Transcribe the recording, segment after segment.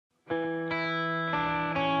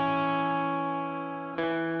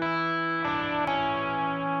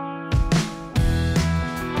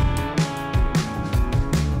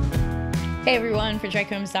Hey everyone, for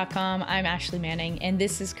drycombs.com, I'm Ashley Manning, and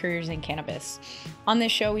this is Careers in Cannabis. On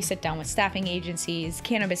this show, we sit down with staffing agencies,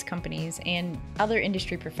 cannabis companies, and other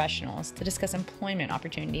industry professionals to discuss employment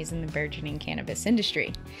opportunities in the burgeoning cannabis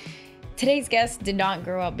industry. Today's guest did not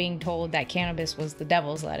grow up being told that cannabis was the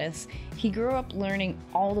devil's lettuce. He grew up learning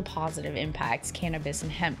all the positive impacts cannabis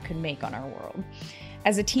and hemp could make on our world.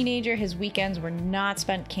 As a teenager, his weekends were not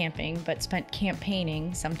spent camping, but spent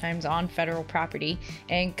campaigning, sometimes on federal property,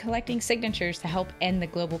 and collecting signatures to help end the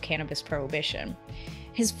global cannabis prohibition.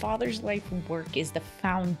 His father's life work is the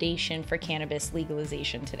foundation for cannabis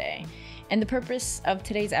legalization today. And the purpose of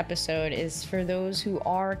today's episode is for those who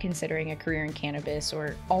are considering a career in cannabis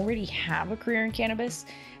or already have a career in cannabis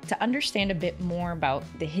to understand a bit more about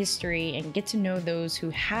the history and get to know those who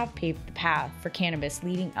have paved the path for cannabis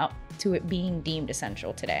leading up to it being deemed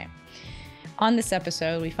essential today. On this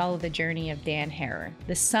episode, we follow the journey of Dan Harrer,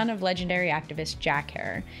 the son of legendary activist Jack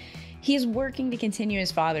Harrer. He is working to continue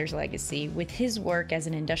his father's legacy with his work as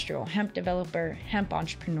an industrial hemp developer, hemp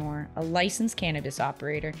entrepreneur, a licensed cannabis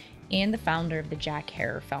operator, and the founder of the Jack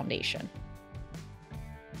Harrer Foundation.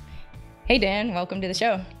 Hey Dan, welcome to the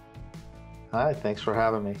show. Hi, thanks for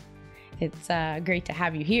having me. It's great to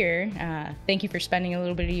have you here. Thank you for spending a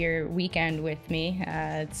little bit of your weekend with me.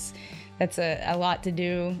 That's a lot to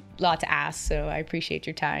do, a lot to ask, so I appreciate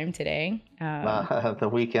your time today. The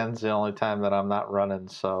weekend's the only time that I'm not running,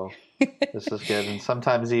 so this is good. And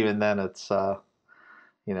sometimes even then it's, I'm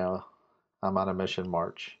on a mission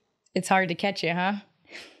march. It's hard to catch you,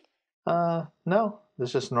 huh? No,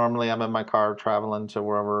 it's just normally I'm in my car traveling to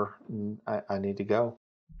wherever I need to go.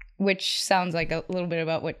 Which sounds like a little bit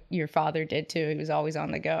about what your father did too. He was always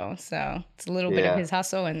on the go, so it's a little bit of his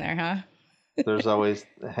hustle in there, huh? There's always,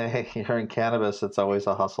 hey, you're in cannabis, it's always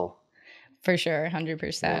a hustle. For sure,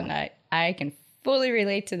 100%. Yeah. I can fully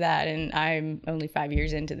relate to that, and I'm only 5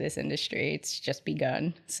 years into this industry. It's just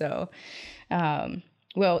begun. So,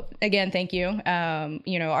 well, again, thank you.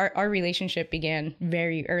 Our relationship began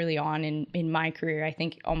very early on in my career, I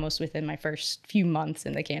think almost within my first few months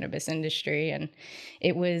in the cannabis industry. And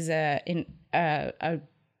it was a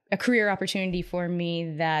career opportunity for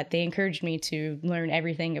me that they encouraged me to learn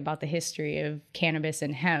everything about the history of cannabis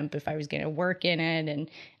and hemp if I was going to work in it and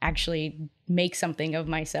actually make something of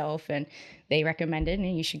myself. And they recommended,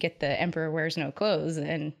 and you should get the Emperor Wears No Clothes.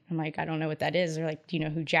 And I'm like, I don't know what that is. They're like, do you know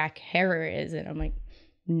who Jack Harrer is? And I'm like,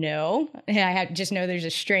 no. And I just know there's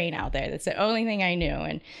a strain out there. That's the only thing I knew.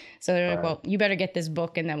 And so they're like, well, you better get this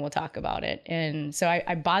book and then we'll talk about it. And so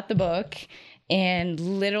I bought the book, and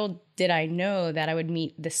little did I know that I would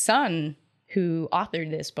meet the son who authored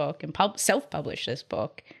this book and self-published this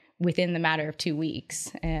book within the matter of 2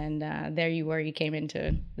 weeks. And there you were. You came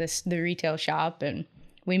into the retail shop, and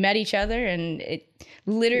we met each other, and it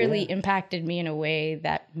literally impacted me in a way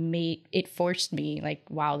that forced me like,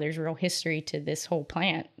 wow, there's real history to this whole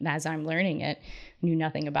plant. As I'm learning it, knew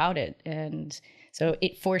nothing about it. And so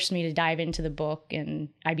it forced me to dive into the book, and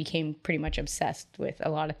I became pretty much obsessed with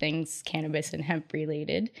a lot of things cannabis and hemp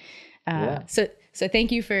related. So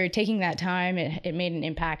thank you for taking that time. It made an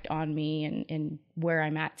impact on me and where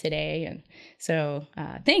I'm at today. And so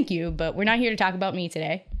thank you, but we're not here to talk about me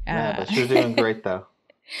today. But you're doing great though.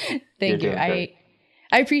 Thank you. I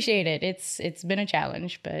appreciate it. It's been a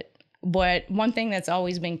challenge, but one thing that's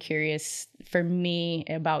always been curious for me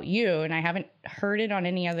about you, and I haven't heard it on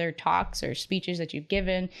any other talks or speeches that you've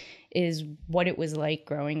given, is what it was like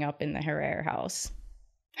growing up in the Harrer house.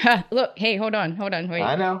 Look, hey, hold on, wait.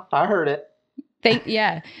 I know, I heard it.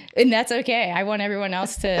 Yeah, and that's okay. I want everyone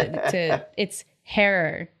else to it's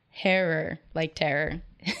Harrer, like terror.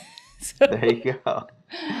 So, there you go.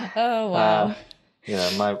 Oh wow.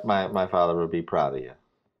 My father would be proud of you.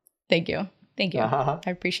 Thank you. I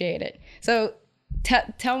appreciate it. So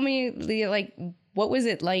tell me, like, what was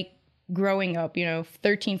it like growing up,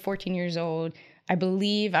 13, 14 years old? I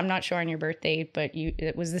believe, I'm not sure on your birthday, but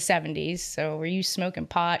it was the 70s. So were you smoking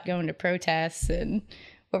pot, going to protests, and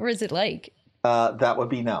what was it like? That would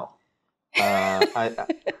be no. I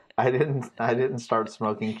didn't start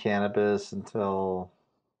smoking cannabis until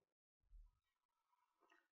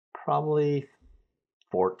probably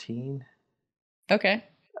 14. Okay.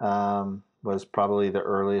 Was probably the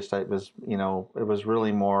earliest. It was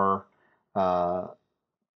really more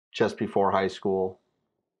just before high school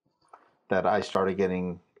that I started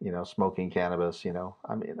getting, smoking cannabis.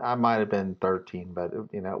 I mean, I might have been 13, but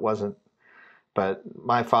it wasn't. But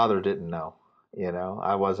my father didn't know.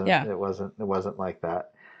 I wasn't. Yeah. It wasn't like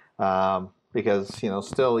that. Because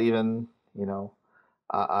still even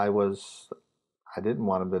I didn't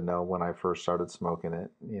want him to know when I first started smoking it.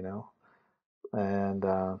 And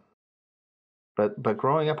but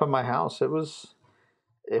growing up in my house, it was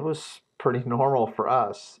pretty normal for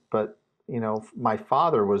us. But my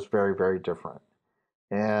father was very, very different.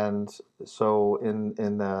 And so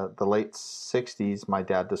in the late 60s, my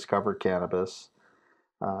dad discovered cannabis.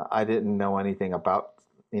 I didn't know anything about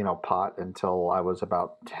pot until I was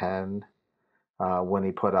about 10, when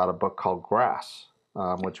he put out a book called Grass,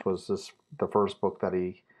 which was the first book that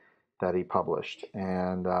he published.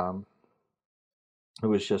 And it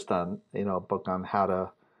was just a book on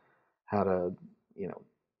how to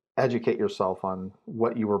educate yourself on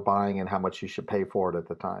what you were buying and how much you should pay for it at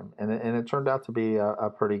the time. And it turned out to be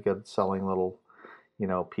a pretty good selling little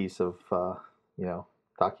piece of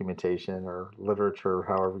documentation or literature,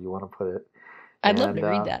 however you want to put it. I'd love to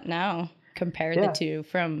read that now. Compare the Yeah. two,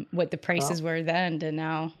 from what the prices were then to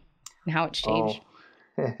now, and how it's changed.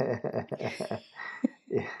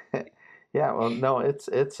 Yeah, well, no,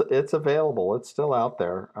 it's available. It's still out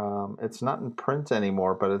there. It's not in print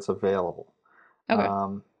anymore, but it's available. Okay.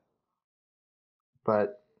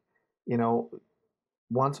 But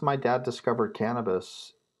once my dad discovered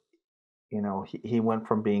cannabis, he went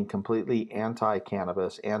from being completely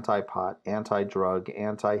anti-cannabis, anti-pot, anti-drug,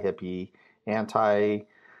 anti-hippie, anti,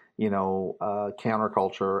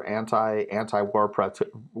 counterculture,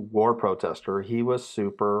 war protester. He was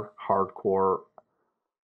super hardcore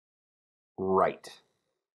right.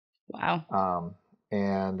 Wow.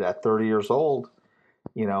 And at 30 years old,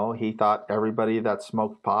 he thought everybody that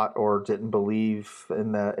smoked pot or didn't believe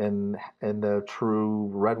in the true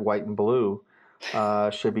red, white, and blue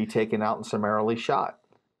should be taken out and summarily shot.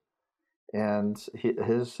 And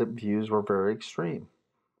his views were very extreme.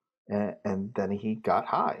 And then he got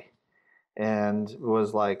high and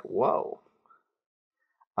was like, whoa,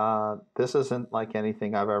 this isn't like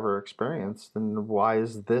anything I've ever experienced. And why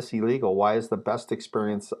is this illegal? Why is the best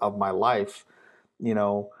experience of my life,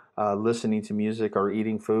 listening to music or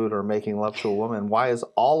eating food or making love to a woman? Why is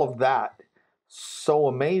all of that so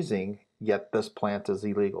amazing, yet this plant is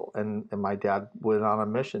illegal? And my dad went on a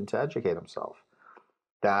mission to educate himself.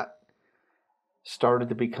 That started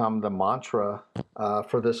to become the mantra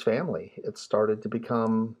for this family. It started to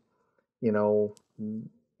become,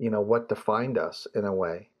 what defined us in a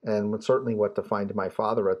way, and certainly what defined my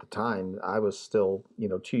father at the time. I was still,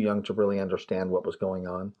 too young to really understand what was going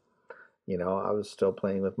on. I was still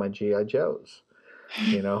playing with my GI Joes,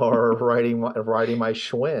 or riding my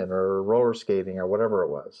Schwinn or roller skating or whatever it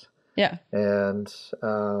was. Yeah. And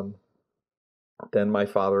then my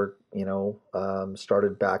father,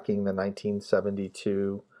 started backing the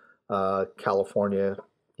 1972 California,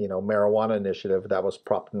 marijuana initiative. That was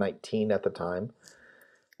Prop 19 at the time.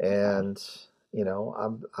 And,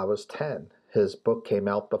 I was 10. His book came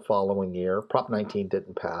out the following year. Prop 19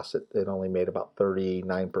 didn't pass. It only made about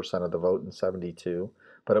 39% of the vote in 72.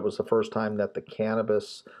 But it was the first time that it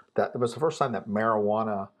was the first time that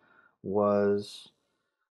marijuana was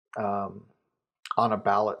on a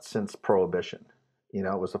ballot since Prohibition.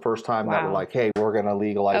 It was the first time that we're like, hey, we're going to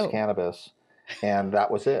legalize cannabis. And that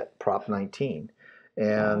was it, Prop 19.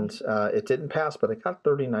 And it didn't pass, but it got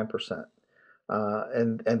 39%.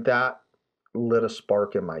 And that lit a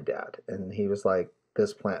spark in my dad. And he was like,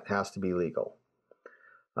 this plant has to be legal.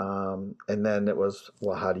 And then it was,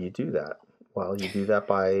 well, how do you do that? Well, you do that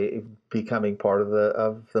by becoming part of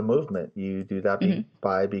the movement. You do that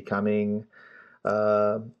by becoming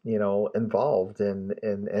involved and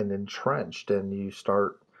entrenched, and you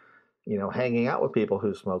start, hanging out with people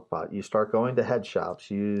who smoke pot. You start going to head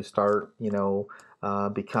shops. You start,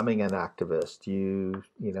 becoming an activist. You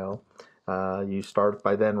start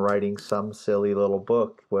by then writing some silly little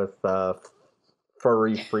book with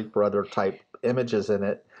furry freak brother type images in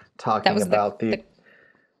it, talking about the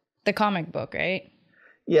comic book, right?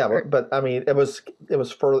 Yeah, but I mean, it was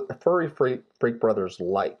furry freak brothers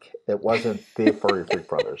like. It wasn't the furry freak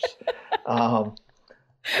brothers,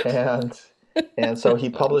 and so he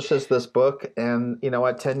publishes this book, and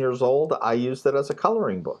at 10 years old, I used it as a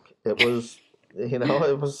coloring book. It was, it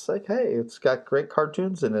was like, hey, it's got great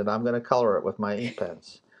cartoons in it. I'm going to color it with my ink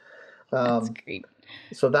pens. That's great.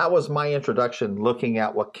 So that was my introduction, looking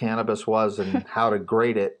at what cannabis was and how to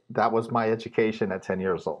grade it. That was my education at 10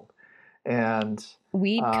 years old. And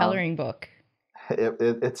weed coloring book.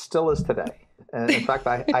 It still is today. And in fact,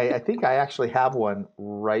 I think I actually have one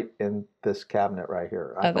right in this cabinet right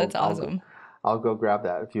here. That's awesome. I'll go grab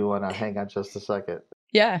that if you want to hang on just a second.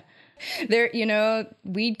 Yeah.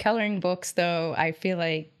 Weed coloring books, though, I feel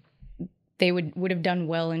like they would have done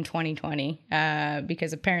well in 2020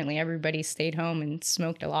 because apparently everybody stayed home and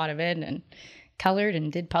smoked a lot of it and colored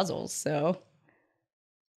and did puzzles. So,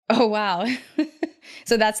 oh, wow.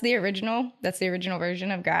 So that's the original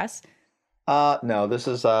version of Grass? No, this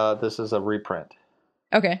is a reprint.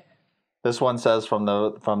 Okay. This one says from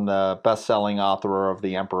the best-selling author of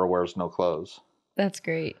The Emperor Wears No Clothes. That's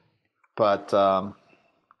great. But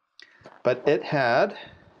it had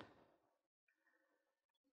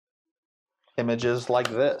images like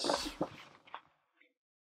this.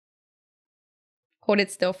 Hold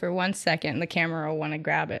it still for 1 second. The camera will want to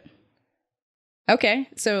grab it. Okay,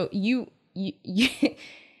 so you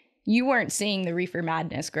weren't seeing the reefer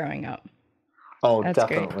madness growing up. Oh, That's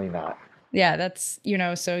definitely great. not. Yeah, that's,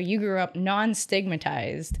 so you grew up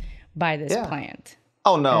non-stigmatized by this plant.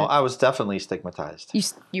 Oh no, I was definitely stigmatized.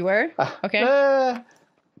 You were? Okay.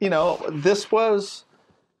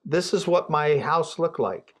 This is what my house looked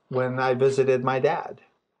like when I visited my dad.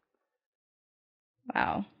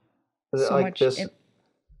 Wow. So like this,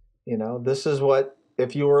 this is what,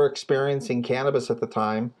 if you were experiencing cannabis at the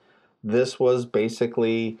time, this was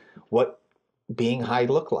basically what being high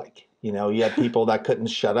looked like. You had people that couldn't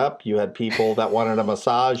shut up. You had people that wanted a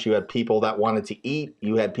massage. You had people that wanted to eat.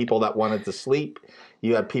 You had people that wanted to sleep.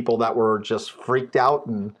 You had people that were just freaked out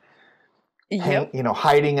and,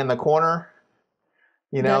 hiding in the corner.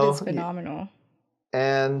 That is phenomenal.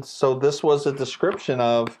 And so this was a description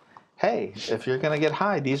of, hey, if you're going to get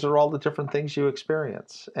high, these are all the different things you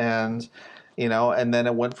experience. And, and then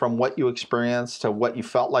it went from what you experienced to what you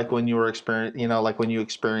felt like when you were like when you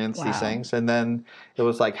experienced these things. And then it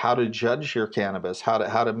was like how to judge your cannabis, how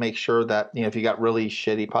to make sure that, if you got really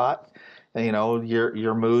shitty pot,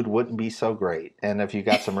 your mood wouldn't be so great. And if you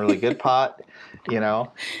got some really good pot,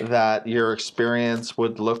 that your experience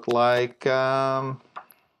would look like,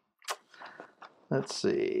 let's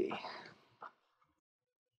see.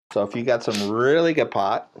 So if you got some really good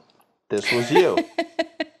pot, this was you.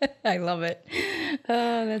 I love it.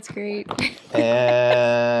 Oh, that's great.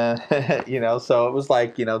 And, so it was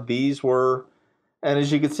like, these were, and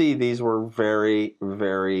as you can see, these were very,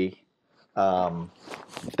 very,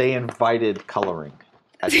 they invited coloring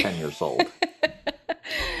at 10 years old.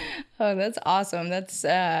 Oh, that's awesome. That's,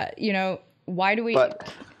 why do we...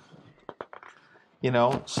 But,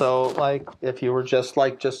 so like, if you were just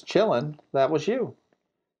chilling, that was you.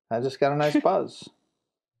 I just got a nice buzz.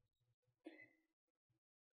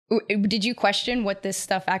 Did you question what this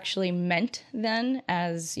stuff actually meant then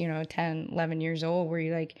as, 10, 11 years old? Were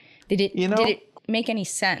you like, did it make any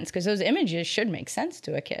sense? Because those images should make sense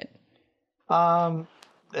to a kid. The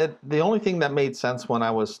only thing that made sense when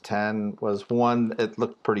I was 10 was, one, it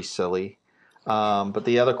looked pretty silly. But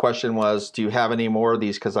the other question was, do you have any more of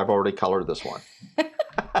these? Because I've already colored this one.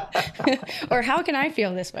 Or how can I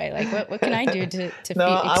feel this way? Like, what can I do to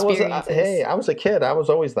experience this? Hey, I was a kid. I was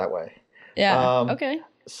always that way. Yeah. Okay.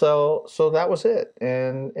 So that was it.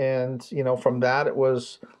 And from that it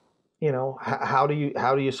was, how do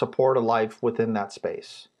you support a life within that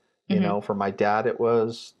space? For my dad, it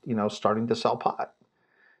was, starting to sell pot,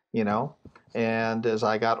 and as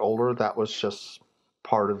I got older, that was just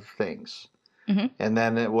part of things. And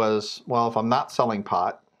then it was, well, if I'm not selling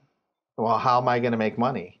pot, well, how am I going to make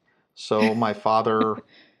money? So my father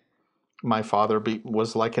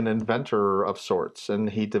was like an inventor of sorts, and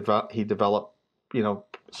he developed,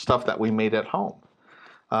 stuff that we made at home.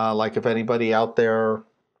 Like if anybody out there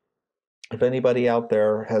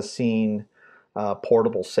has seen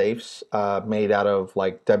portable safes made out of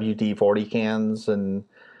like WD-40 cans and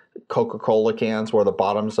Coca-Cola cans where the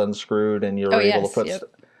bottom's unscrewed and you're able to put.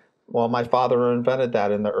 Well, my father invented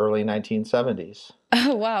that in the early 1970s.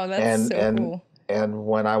 Oh wow, that's cool. And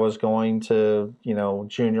when I was going to,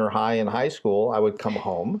 junior high and high school, I would come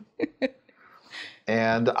home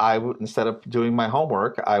and instead of doing my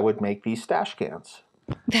homework, I would make these stash cans.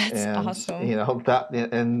 That's awesome.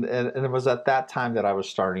 And it was at that time that I was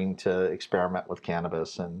starting to experiment with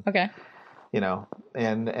cannabis and,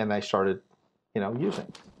 and I started,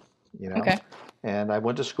 using, Okay. And I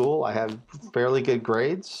went to school. I had fairly good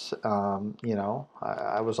grades.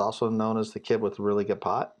 I was also known as the kid with really good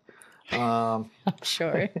pot. I'm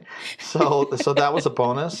sure. So that was a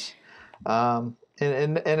bonus. And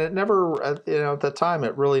it never, at the time,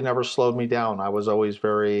 it really never slowed me down. I was always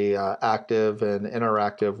very active and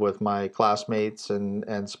interactive with my classmates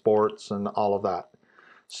and sports and all of that.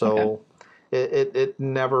 So it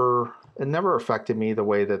never affected me the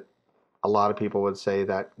way that a lot of people would say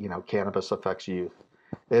that, cannabis affects youth.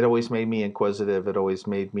 It always made me inquisitive. It always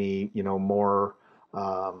made me, more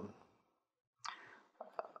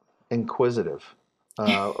inquisitive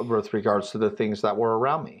with regards to the things that were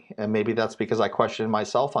around me. And maybe that's because I questioned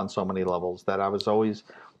myself on so many levels that I was always,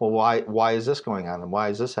 well, why is this going on? And why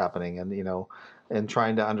is this happening? And, and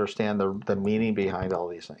trying to understand the meaning behind all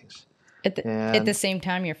these things. At the same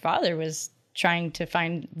time, your father was trying to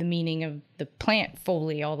find the meaning of the plant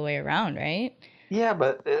fully all the way around, right? Yeah,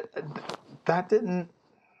 but that's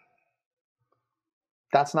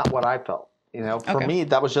not what I felt. For Okay. me,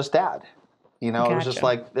 that was just dad. It was just Gotcha.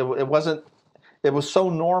 like, it wasn't, it was so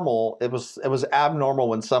normal. It was abnormal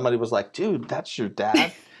when somebody was like, dude, that's your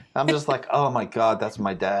dad. I'm just like, oh my God, that's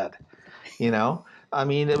my dad. You know, I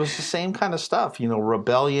mean, it was the same kind of stuff,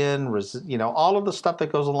 rebellion, all of the stuff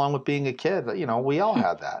that goes along with being a kid. We all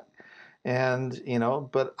had that. And,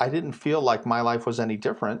 but I didn't feel like my life was any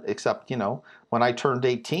different, except, when I turned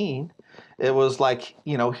 18, it was like,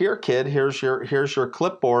 here, kid, here's your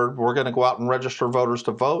clipboard. We're going to go out and register voters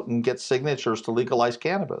to vote and get signatures to legalize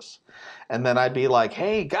cannabis. And then I'd be like,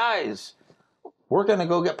 hey, guys, we're going to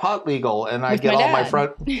go get pot legal. And I With get my all my dad.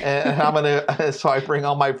 friends, and so I bring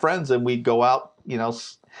all my friends, and we'd go out,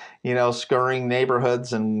 scurrying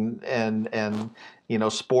neighborhoods and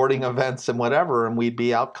sporting events and whatever. And we'd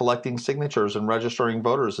be out collecting signatures and registering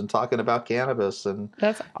voters and talking about cannabis. And,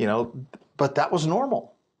 That's but that was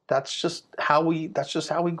normal. That's just how we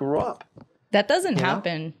grew up. That doesn't You know?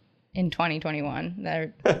 happen in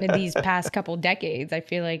 2021. In these past couple decades, I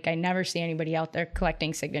feel like I never see anybody out there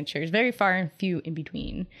collecting signatures. Very far and few in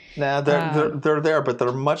between. Now they're there, but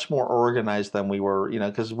they're much more organized than we were.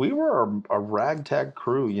 Because we were a ragtag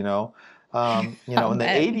crew. I'll In the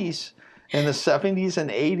bet. '80s, in the '70s and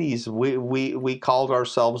 '80s, we called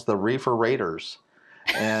ourselves the Reefer Raiders,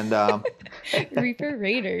 and Reaper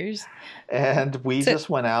Raiders. and we So, just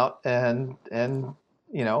went out and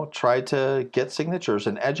tried to get signatures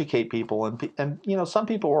and educate people. And some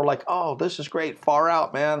people were like, oh, this is great, far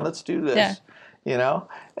out, man, let's do yeah. this.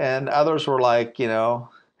 And others were like, you're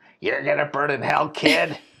gonna burn in hell,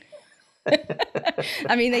 kid.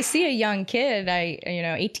 I mean, they see a young kid.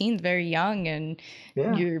 18 is very young, and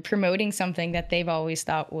Yeah, you're promoting something that they've always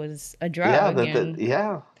thought was a yeah, drug, and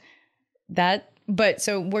yeah. that. But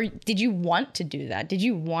so, did you want to do that? Did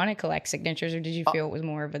you want to collect signatures, or did you feel it was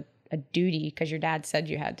more of a duty because your dad said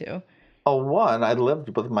you had to? Oh, one, I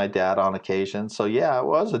lived with my dad on occasion, so yeah, it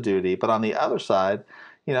was a duty. But on the other side,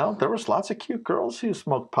 there was lots of cute girls who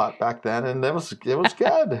smoked pot back then, and it was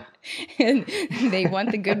good. And they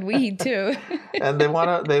want the good weed too. And they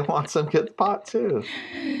want some good pot too.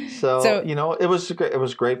 So So, it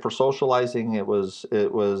was great for socializing. It was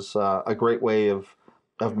a great way of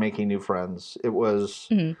making new friends. It was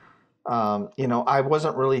mhm. I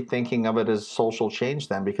wasn't really thinking of it as social change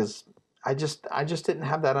then, because I just didn't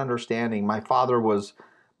have that understanding. My father was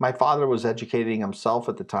educating himself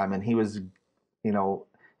at the time, and he was, you know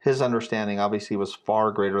his understanding obviously was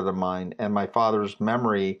far greater than mine, and my father's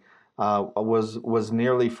memory was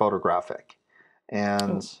nearly photographic. Oh,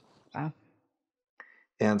 and wow.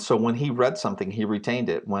 and so when he read something, he retained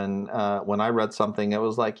it. When I read something, it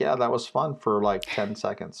was like, yeah, that was fun for like 10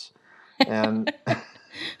 seconds. And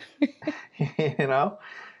you know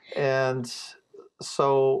and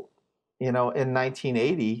so in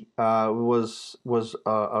 1980 was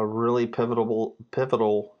a really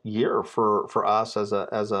pivotal year for us as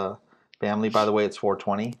a family. By the way, it's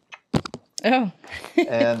 420, Oh,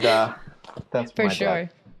 and that's for my dad. sure.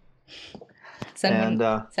 And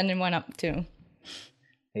Sending one up too.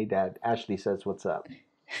 hey, Dad, Ashley says, what's up?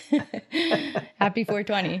 Happy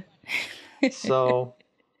 420. So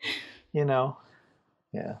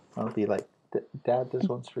yeah, I'll be like, Dad, this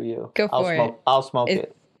one's for you. Go for it. I'll smoke Is,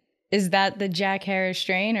 it. is that the Jack Harris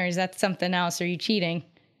strain, or is that something else? Are you cheating?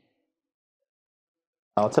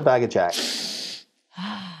 Oh, it's a bag of Jack.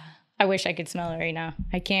 I wish I could smell it right now.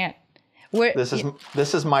 I can't. Where, This is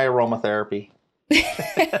my aromatherapy.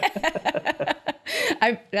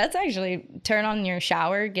 that's actually turn on your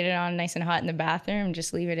shower, get it on nice and hot in the bathroom,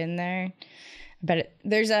 just leave it in there. But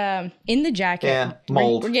there's in the jacket. Yeah,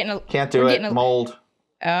 mold. We're getting Can't do it. Mold.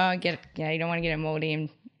 Oh, you don't want to get it moldy, and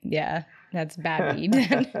yeah, that's bad weed.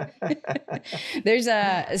 There's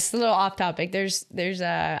it's a little off topic. There's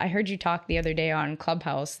I heard you talk the other day on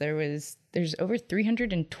Clubhouse. There's over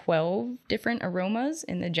 312 different aromas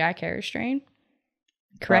in the Jack Harris strain.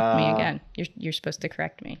 Correct me again. You're supposed to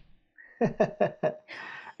correct me. The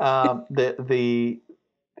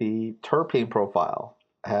terpene profile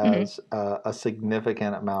has a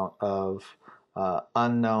significant amount of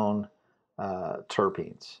unknown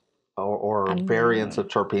terpenes or variants of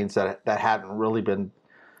terpenes that hadn't really been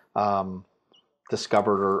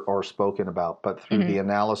discovered or spoken about. But through the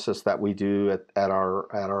analysis that we do at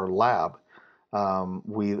our lab,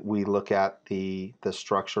 we look at the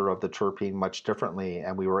structure of the terpene much differently,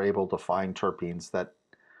 and we were able to find terpenes that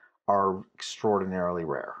are extraordinarily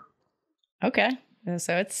rare. Okay.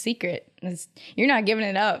 So it's secret. You're not giving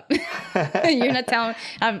it up. You're not telling.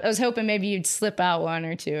 I was hoping maybe you'd slip out one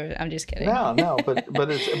or two. I'm just kidding. No,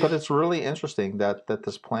 but it's really interesting that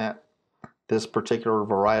this plant, this particular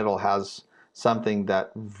varietal, has something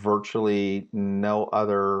that virtually no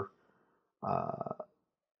other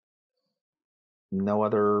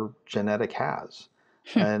genetic has.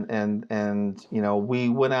 And you know, we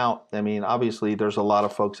went out. I mean, obviously, there's a lot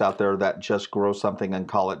of folks out there that just grow something and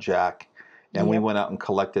call it Jack, and we went out and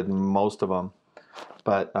collected most of them.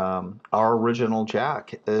 But our original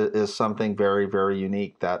Jack is something very, very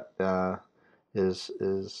unique that is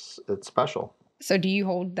it's special. So do you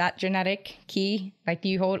hold that genetic key? Like, do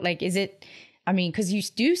you hold, like, is it, I mean, because you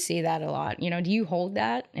do see that a lot, you know, do you hold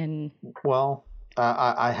that? And well,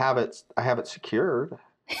 I have it secured,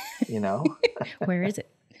 you know. Where is it?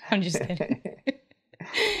 I'm just kidding.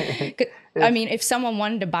 I mean, if someone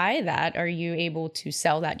wanted to buy that, are you able to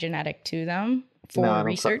sell that genetic to them for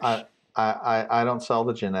research? I don't sell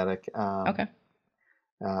the genetic. Okay.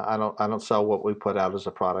 I don't sell what we put out as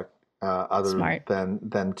a product other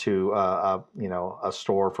than to you know, a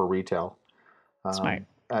store for retail. Smart.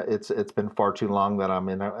 It's been far too long that I'm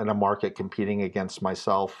in a market competing against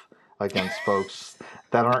myself, against folks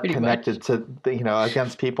that aren't connected to, you know,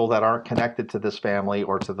 against people that aren't connected to this family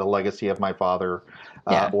or to the legacy of my father,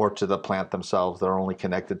 or to the plant themselves. They're only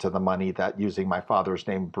connected to the money that using my father's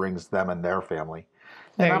name brings them and their family.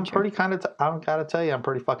 And I'm pretty I've got to tell you, I'm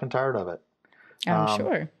pretty fucking tired of it. I'm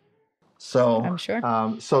sure. So I'm sure.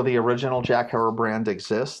 So the original Jack Herer brand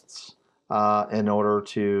exists in order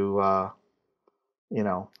to, you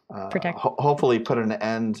know, hopefully put an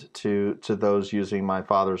end to those using my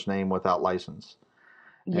father's name without license.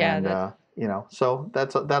 Yeah. And, you know, so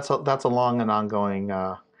that's a long and ongoing,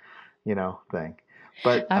 you know, thing.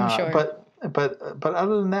 But I'm sure. But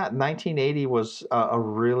other than that, 1980 was a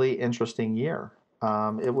really interesting year.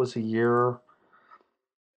 It was a year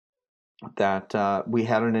that we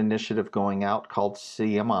had an initiative going out called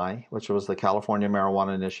CMI, which was the California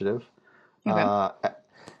Marijuana Initiative. Okay.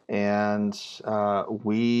 And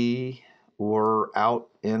we were out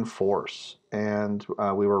in force. And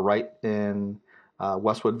we were right in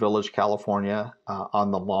Westwood Village, California,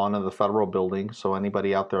 on the lawn of the federal building. So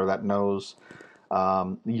anybody out there that knows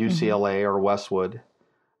UCLA or Westwood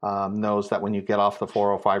knows that when you get off the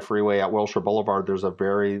 405 freeway at Wilshire Boulevard, there's a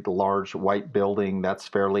very large white building that's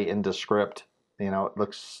fairly indescript. You know, it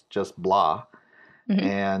looks just blah.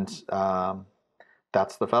 And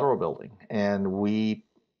that's the federal building. And we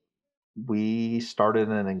started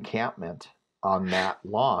an encampment on that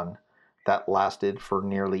lawn that lasted for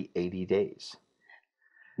nearly 80 days.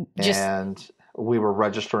 And we were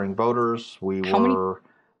registering voters.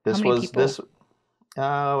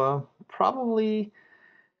 Probably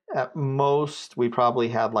at most, we probably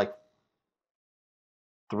had like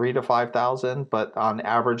 3,000 to 5,000, but on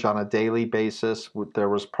average, on a daily basis, there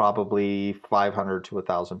was probably 500 to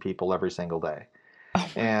 1,000 people every single day.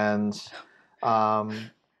 And,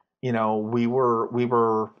 you know, we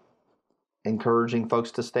were encouraging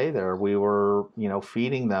folks to stay there. We were, you know,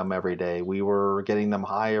 feeding them every day. We were getting them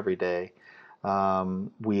high every day.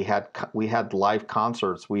 We had live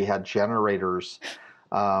concerts. We had generators.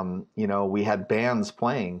 You know, we had bands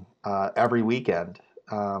playing every weekend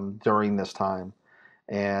during this time.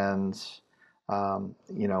 And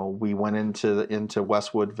you know, we went into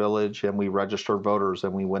Westwood Village and we registered voters,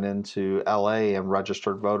 and we went into LA and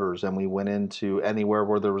registered voters, and we went into anywhere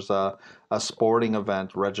where there was a sporting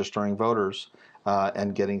event, registering voters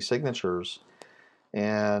and getting signatures.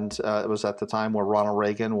 And it was at the time where Ronald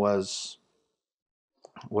Reagan was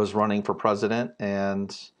running for president,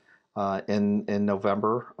 and in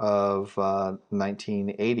November of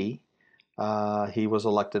 1980, he was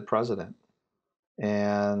elected president.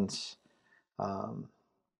 And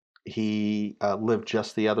he lived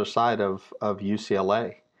just the other side of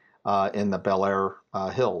UCLA in the Bel Air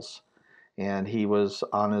Hills. And he was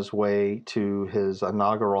on his way to his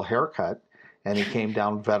inaugural haircut, and he came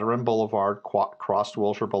down Veteran Boulevard, crossed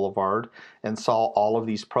Wilshire Boulevard, and saw all of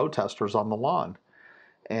these protesters on the lawn.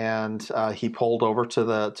 And he pulled over to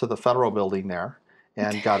the federal building there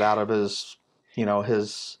and got out of his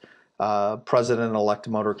president-elect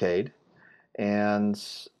motorcade. And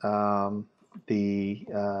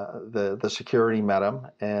the security met him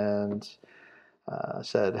and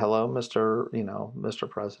said, "Hello, Mr.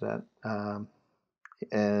 President."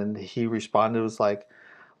 And he responded, was like,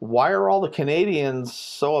 "Why are all the Canadians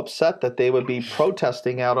so upset that they would be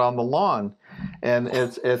protesting out on the lawn?" And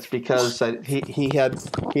it's because he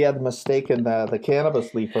had mistaken the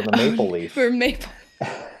cannabis leaf for the maple leaf. For maple.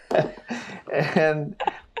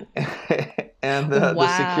 And Wow.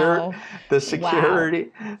 Wow. the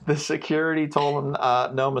security told him,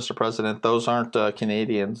 "No, Mr. President, those aren't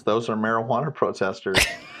Canadians. Those are marijuana protesters."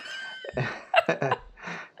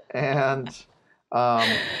 and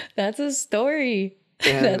That's a story.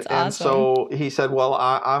 and That's and awesome. so he said, "Well,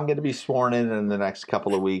 I'm going to be sworn in the next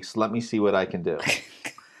couple of weeks. Let me see what I can do."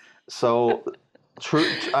 So true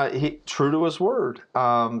to his word.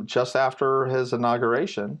 Just after his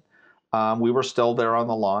inauguration, we were still there on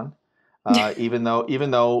the lawn. Even though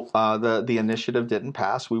the initiative didn't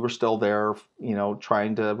pass, we were still there,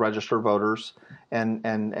 trying to register voters and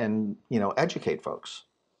educate folks.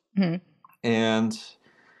 Mhm. And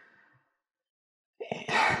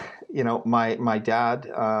my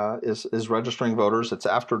dad is registering voters. It's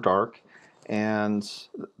after dark, and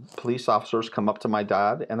police officers come up to my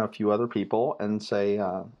dad and a few other people and say,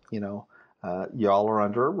 y'all are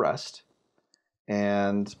under arrest.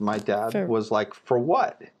 And my dad For was like, "For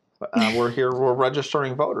what?" We're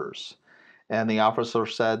registering voters. And the officer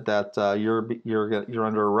said that you're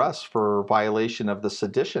under arrest for violation of the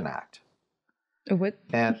Sedition Act. what?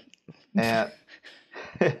 And and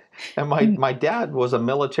and my dad was a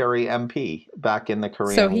military MP back in the So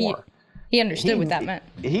Korean he War. he understood what He that meant.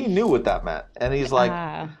 he knew what that meant, and he's like,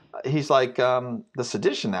 Ah. the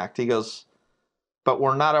Sedition Act. He goes, "But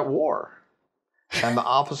we're not at war." And the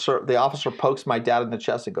officer pokes my dad in the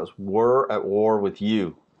chest and goes, "We're at war with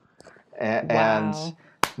you." And Wow.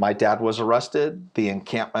 my dad was arrested. The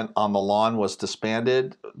encampment on the lawn was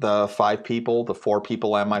disbanded. The 4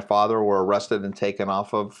 people and my father were arrested and taken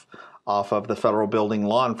off of the federal building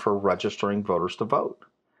lawn for registering voters to vote.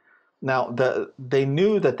 Now, they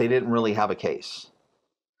knew that they didn't really have a case,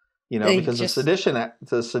 They because just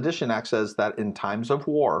the Sedition Act says that in times of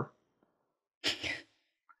war,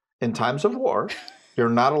 you're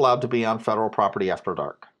not allowed to be on federal property after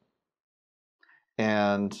dark.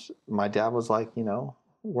 And my dad was like,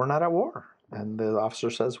 "We're not at war." And the officer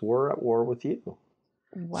says, "We're at war with you."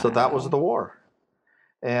 So that was wow. the war.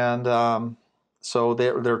 And so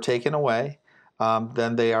they're taken away.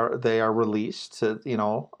 Then they are released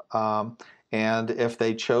and if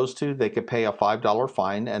they chose to, they could pay a $5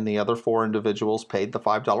 fine, and the other 4 individuals paid the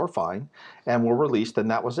 $5 fine and were released,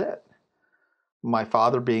 and that was it. My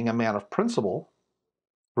father, being a man of principle,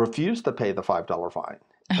 refused to pay the $5 fine.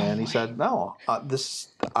 Oh And he my. said, "No,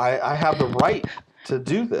 I have the right to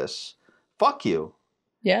do this. Fuck you."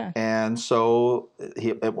 Yeah. And so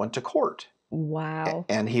it went to court. Wow.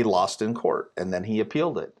 And he lost in court, and then he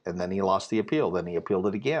appealed it, and then he lost the appeal, then he appealed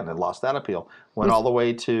it again and lost that appeal. Went Was all the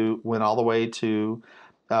way to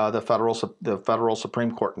the federal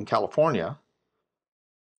Supreme Court in California.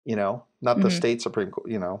 Not the mhm. state Supreme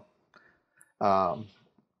Court. Um,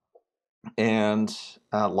 and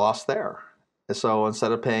lost there. So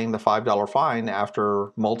instead of paying the $5 fine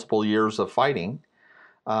after multiple years of fighting,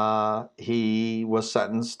 he was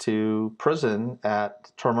sentenced to prison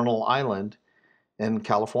at Terminal Island in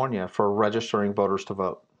California for registering voters to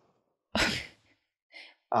vote.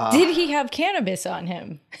 Did he have cannabis on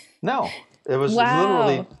him? No, it was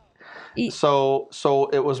literally. Wow. He, So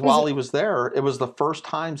it was was while it he was there. It was the first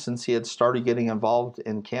time since he had started getting involved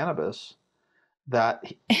in cannabis that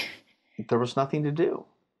there was nothing to do.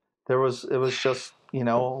 It was just,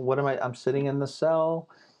 what am I'm sitting in the cell.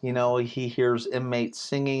 He hears inmates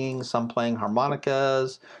singing, some playing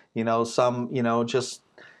harmonicas, some, just,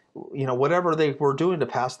 whatever they were doing to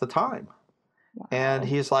pass the time. And wow.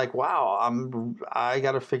 he's like, "Wow, I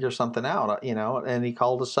got to figure something out," And he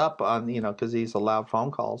called us up on, because he's allowed phone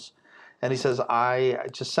calls, and he says, "I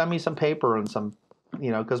just send me some paper and some,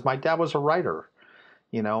 because my dad was a writer,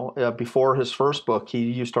 before his first book, he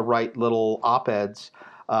used to write little op-eds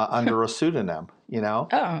under a pseudonym, Oh,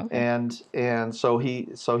 okay. and so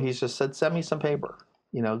he's just said, "Send me some paper,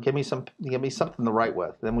 give me something to write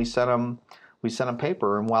with." Then we sent him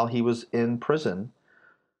paper, and while he was in prison,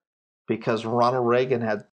 because Ronald Reagan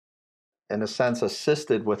had, in a sense,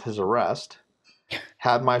 assisted with his arrest,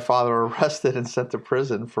 had my father arrested and sent to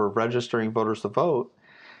prison for registering voters to vote,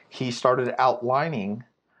 he started outlining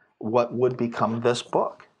what would become this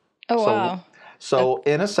book. Oh So, wow. That, so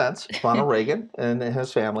in a sense, Ronald Reagan and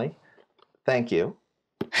his family, thank you,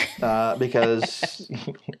 because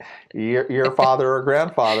your father or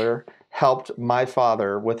grandfather helped my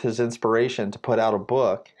father with his inspiration to put out a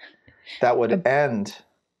book that would end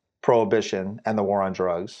prohibition and the war on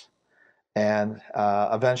drugs, and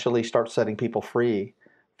eventually start setting people free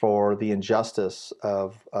for the injustice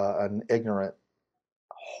of an ignorant,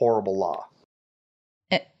 horrible law.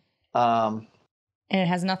 it, Um, and it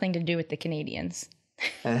has nothing to do with the Canadians.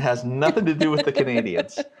 and it has nothing to do with the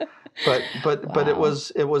Canadians, but it Wow.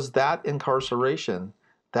 was that incarceration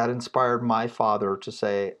that inspired my father to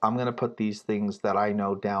say, I'm going to put these things that I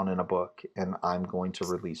know down in a book and I'm going to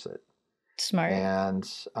release it. Smart. And,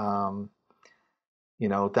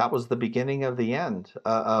 that was the beginning of the end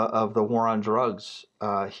of the war on drugs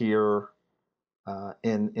here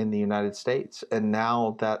in the United States. And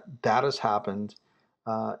now that has happened,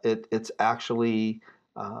 it's actually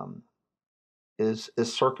is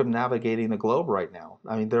circumnavigating the globe right now.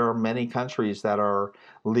 I mean, there are many countries that are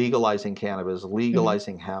legalizing cannabis,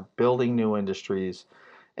 legalizing hemp, building new industries,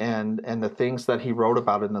 and the things that he wrote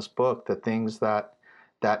about in this book, the things that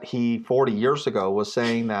he 40 years ago was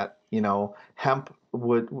saying that hemp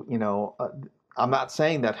would I'm not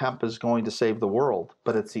saying that hemp is going to save the world,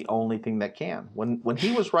 but it's the only thing that can. When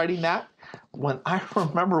he was writing that, when I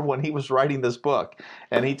remember when he was writing this book,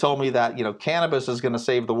 and he told me that cannabis is going to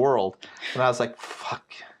save the world, and I was like,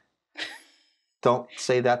 fuck, don't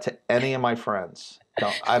say that to any of my friends.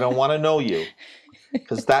 I don't want to know you,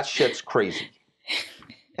 because that shit's crazy.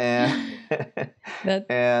 And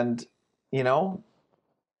and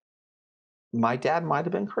my dad might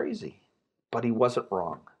have been crazy, but he wasn't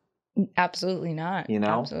wrong. Absolutely not.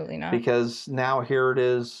 Absolutely not. Because now here it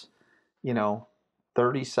is,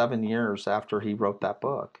 37 years after he wrote that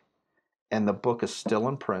book, and the book is still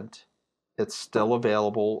in print. It's still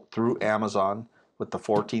available through Amazon with the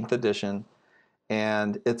 14th edition,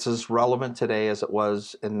 and it's as relevant today as it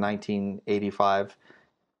was in 1985.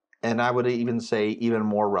 And I would even say even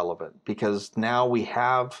more relevant, because now we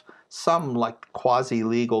have some like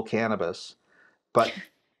quasi-legal cannabis, but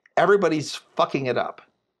everybody's fucking it up.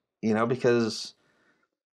 Because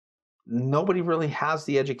nobody really has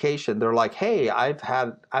the education. They're like, hey, I've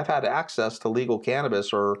had access to legal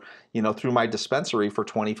cannabis or, through my dispensary for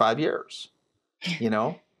 25 years,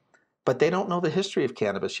 but they don't know the history of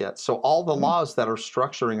cannabis yet. So all the laws that are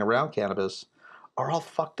structuring around cannabis are all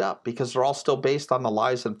fucked up, because they're all still based on the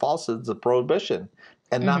lies and falsehoods of prohibition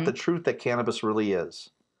and not the truth that cannabis really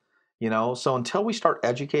is. So until we start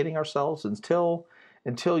educating ourselves, until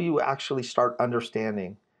you actually start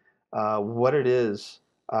understanding what it is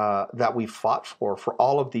that we fought for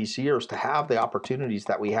all of these years to have the opportunities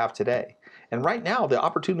that we have today. And right now, the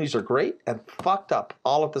opportunities are great and fucked up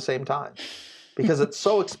all at the same time, because it's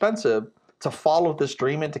so expensive to follow this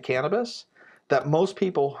dream into cannabis that most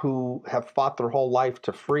people who have fought their whole life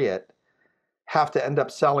to free it have to end up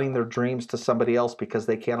selling their dreams to somebody else because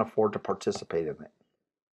they can't afford to participate in it.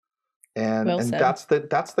 And Well and said.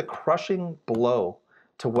 that's the crushing blow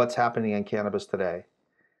to what's happening in cannabis today.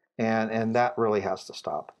 And that really has to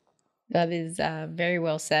stop. That is very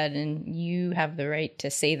well said, and you have the right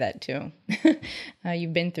to say that too.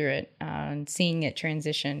 You've been through it and seeing it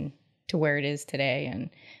transition to where it is today.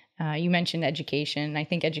 And you mentioned education. I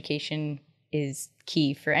think education is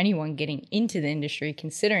key for anyone getting into the industry,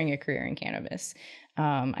 considering a career in cannabis.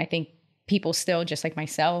 I think people still, just like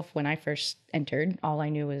myself, when I first entered, all I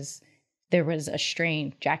knew was there was a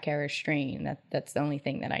strain, Jack Harris strain. That's the only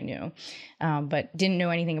thing that I knew, but didn't know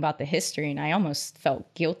anything about the history. And I almost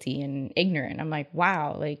felt guilty and ignorant. I'm like,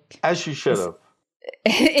 wow, like, as you should have.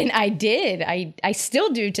 And I did. I still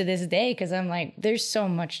do to this day, because I'm like, there's so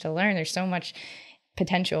much to learn. There's so much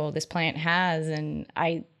potential this plant has, and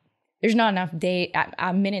there's not enough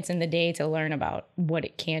minutes in the day to learn about what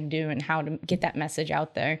it can do and how to get that message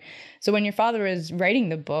out there. So when your father was writing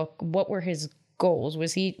the book, what were his goals?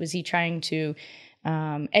 Was he trying to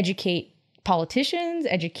educate politicians,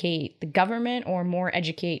 educate the government, or more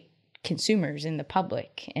educate consumers in the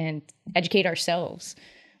public and educate ourselves?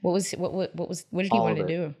 What did he want to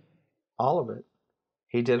do? All of it.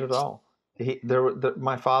 He did it all.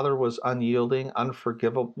 My father was unyielding,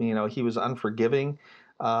 unforgivable. He was unforgiving.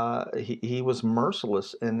 He was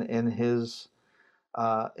merciless in his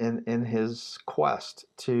quest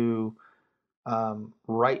to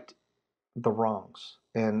right the wrongs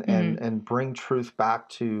and bring truth back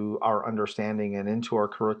to our understanding and into our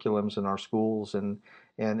curriculums and our schools and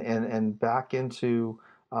back into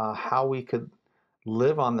how we could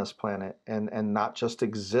live on this planet and not just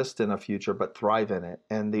exist in a future but thrive in it.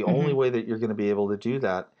 And the only way that you're going to be able to do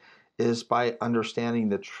that is by understanding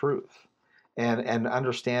the truth and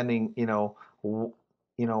understanding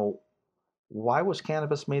why was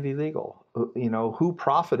cannabis made illegal? Who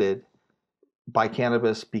profited by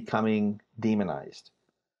cannabis becoming demonized?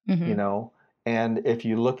 And if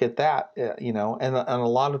you look at that, and a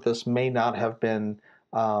lot of this may not have been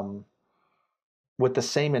with the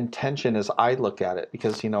same intention as I look at it,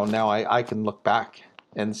 because now I can look back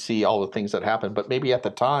and see all the things that happened, but maybe at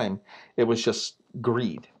the time it was just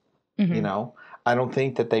greed. I don't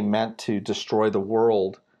think that they meant to destroy the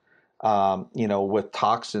world with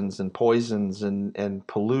toxins and poisons and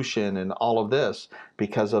pollution and all of this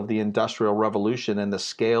because of the Industrial Revolution and the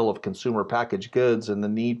scale of consumer packaged goods and the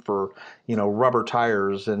need for, rubber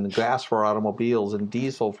tires and gas for automobiles and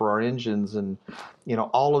diesel for our engines and,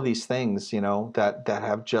 all of these things, that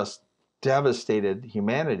have just devastated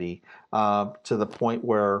humanity to the point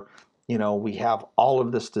where, we have all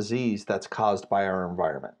of this disease that's caused by our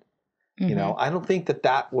environment. I don't think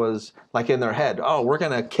that was like in their head, oh, we're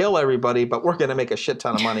going to kill everybody, but we're going to make a shit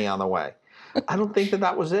ton of money on the way. I don't think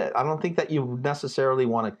that was it. I don't think that you necessarily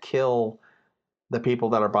want to kill the people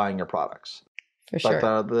that are buying your products. For sure.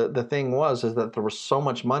 But the thing is that there was so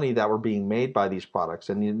much money that were being made by these products.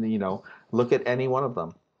 And, look at any one of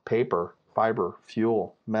them: paper, fiber,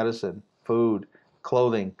 fuel, medicine, food,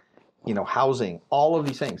 clothing, housing, all of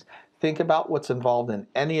these things. Think about what's involved in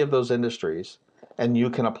any of those industries, and you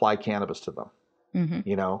can apply cannabis to them.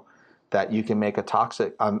 That you can make a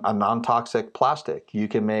non-toxic plastic. You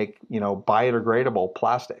can make, biodegradable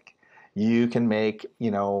plastic. You can make,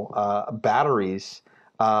 batteries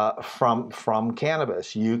from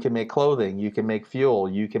cannabis. You can make clothing. You can make fuel.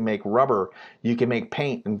 You can make rubber. You can make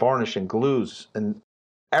paint and varnish and glues and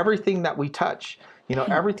everything that we touch.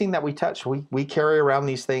 Everything that we touch, we carry around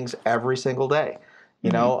these things every single day.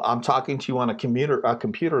 I'm talking to you on a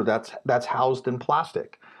computer that's housed in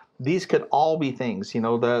plastic. These could all be things.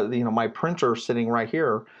 My printer sitting right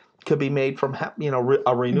here could be made from hemp,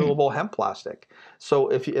 a renewable hemp plastic. So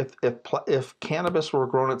if cannabis were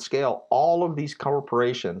grown at scale, all of these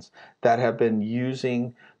corporations that have been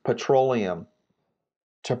using petroleum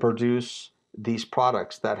to produce these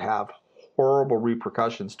products that have horrible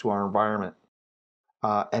repercussions to our environment,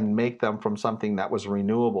 and make them from something that was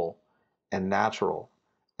renewable and natural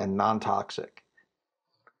and non-toxic,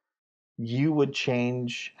 you would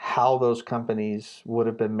change how those companies would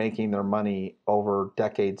have been making their money over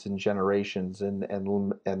decades and generations and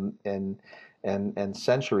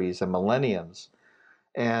centuries and millenniums.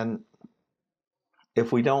 And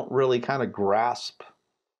if we don't really kind of grasp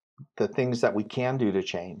the things that we can do to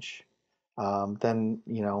change, then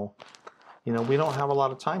we don't have a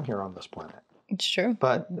lot of time here on this planet. It's true.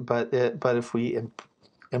 But if we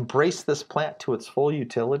embrace this plant to its full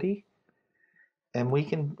utility, and we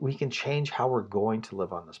can change how we're going to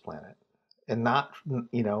live on this planet, and not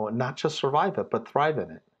just survive it, but thrive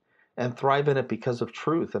in it, and thrive in it because of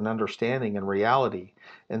truth and understanding and reality,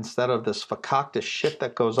 instead of this fakakta shit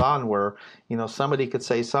that goes on where somebody could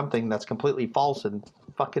say something that's completely false and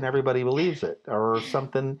fucking everybody believes it, or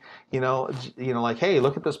something like, hey,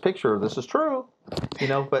 look at this picture, this is true,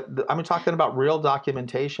 but I'm talking about real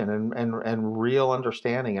documentation and real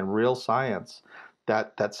understanding and real science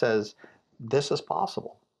that says this is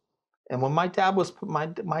possible. And when my dad was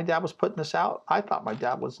putting this out, I thought my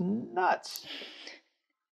dad was nuts.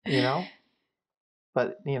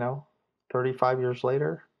 But 35 years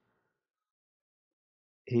later,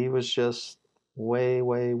 he was just way,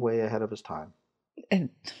 way, way ahead of his time.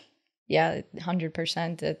 Yeah,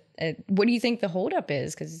 100%. What do you think the holdup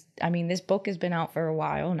is? Because this book has been out for a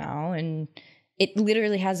while now, and it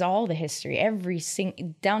literally has all the history,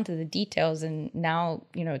 down to the details. And now,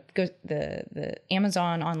 it goes, the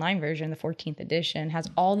Amazon online version, the 14th edition, has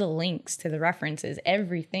all the links to the references,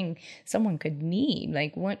 everything someone could need.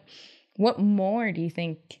 Like, what more do you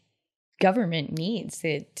think government needs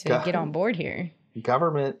to get on board here?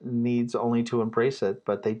 Government needs only to embrace it,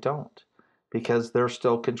 but they don't, because they're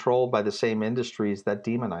still controlled by the same industries that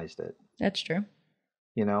demonized it. That's true.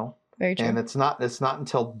 Very true. And it's not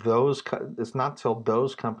until those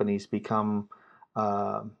companies become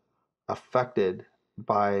affected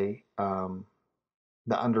by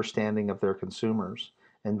the understanding of their consumers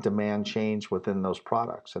and demand change within those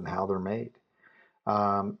products and how they're made.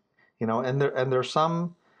 And there's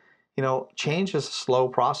some, change is a slow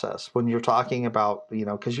process when you're talking about,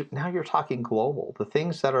 because now you're talking global. The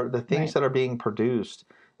things that are being produced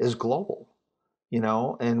is global,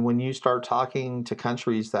 and when you start talking to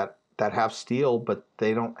countries that have steel, but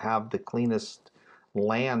they don't have the cleanest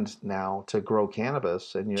land now to grow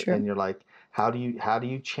cannabis, and you're like, how do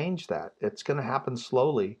you change that? It's going to happen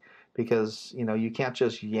slowly, because you can't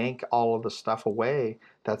just yank all of the stuff away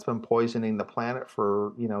that's been poisoning the planet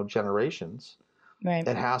for generations. Right.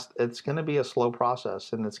 It's going to be a slow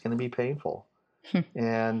process, and it's going to be painful.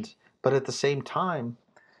 But at the same time,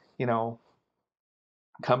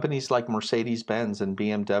 companies like Mercedes-Benz and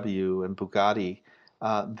BMW and Bugatti,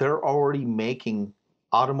 they're already making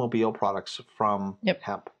automobile products from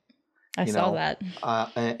hemp. I saw that.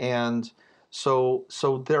 And so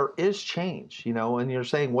there is change, and you're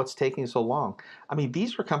saying, what's taking so long?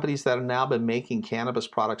 These are companies that have now been making cannabis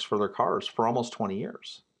products for their cars for almost 20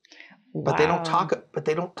 years. but they don't Wow. talk. But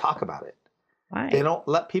they don't talk about it. They Why? don't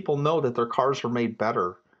let people know that their cars are made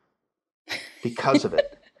better because of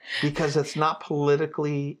it, because it's not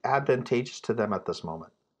politically advantageous to them at this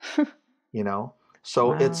moment. You know,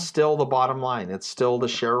 so it's Wow. still the bottom line. It's still the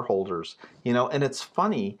shareholders. And it's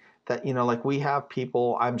funny that like we have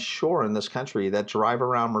people, I'm sure, in this country that drive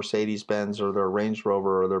around Mercedes Benz or their Range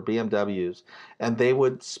Rover or their BMWs, and they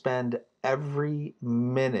would spend every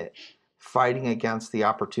minute fighting against the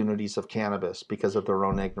opportunities of cannabis because of their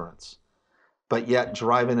own ignorance, but yet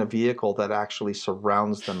drive in a vehicle that actually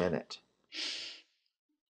surrounds them in it.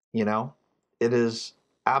 You know, it is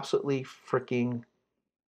absolutely freaking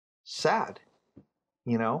sad.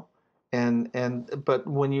 you know but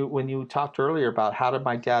when you talked earlier about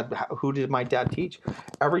who did my dad teach,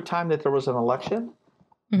 every time that there was an election,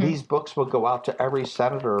 Hmm. these books would go out to every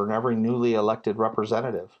senator and every newly elected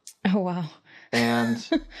representative. Oh, wow. And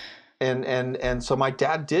so my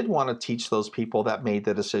dad did want to teach those people that made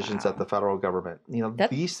the decisions at Wow. the federal government. That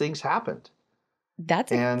These things happened.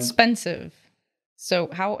 that's And expensive. So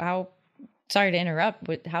how sorry to interrupt,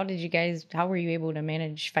 but how were you able to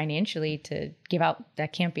manage financially to give out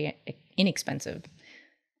that can't be inexpensive?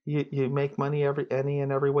 you make money any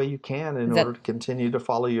and every way you can in Is order that to continue to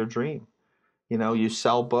follow your dream. You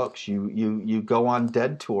sell books, you go on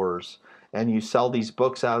dead tours, and you sell these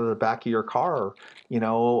books out of the back of your car, in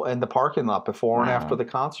the parking lot before and after wow. the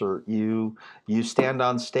concert. You stand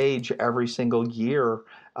on stage every single year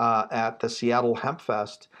at the Seattle Hemp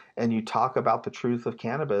Fest, and you talk about the truth of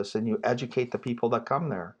cannabis, and you educate the people that come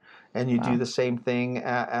there. And you do Wow. the same thing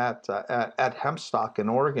at Hempstock in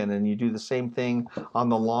Oregon, and you do the same thing on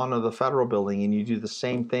the lawn of the federal building, and you do the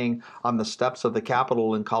same thing on the steps of the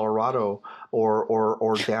Capitol in Colorado,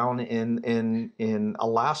 or down in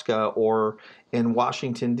Alaska, or in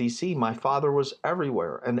Washington D.C. My father was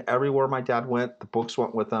everywhere, and everywhere my dad went, the books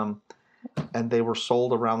went with him, and they were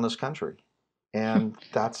sold around this country. And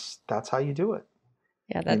that's how you do it.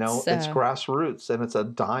 Yeah, that's It's grassroots, and it's a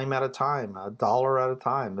dime at a time, a dollar at a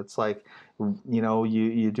time. It's like,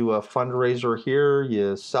 you do a fundraiser here,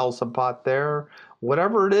 you sell some pot there,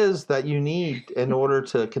 whatever it is that you need in order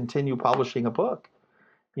to continue publishing a book,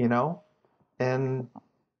 you know, and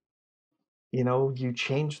you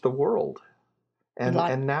change the world. a and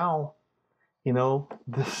lot. and now,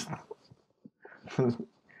 this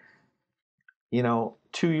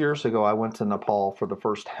 2 years ago I went to Nepal for the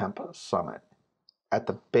first hemp summit at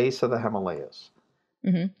the base of the Himalayas.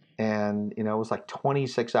 Hmm. And it was like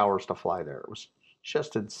 26 hours to fly there. It was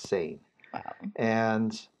just insane. Wow.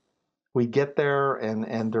 And we get there,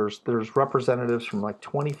 and there's representatives from like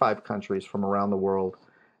 25 countries from around the world,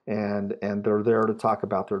 and they're there to talk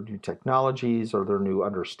about their new technologies or their new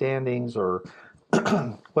understandings, or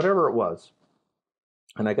whatever it was.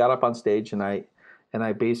 And I got up on stage, and I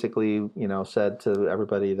basically, said to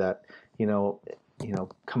everybody that,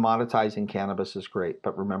 commoditizing cannabis is great,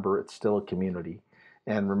 but remember, it's still a community.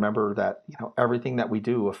 And remember that, everything that we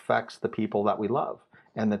do affects the people that we love,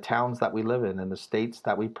 and the towns that we live in, and the states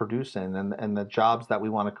that we produce in, and the jobs that we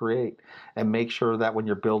want to create. And make sure that when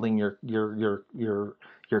you're building your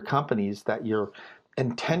companies, that you're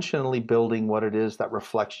intentionally building what it is that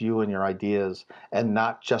reflects you and your ideas, and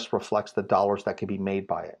not just reflects the dollars that can be made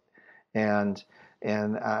by it. And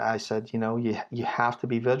I said, you have to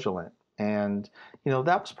be vigilant. And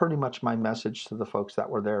that was pretty much my message to the folks that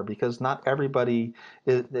were there, because not everybody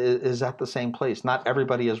is at the same place. Not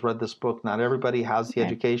everybody has read this book. Not everybody has the Right.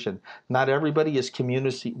 education. Not everybody is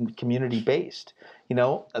community based.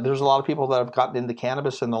 There's a lot of people that have gotten into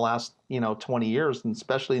cannabis in the last 20 years, and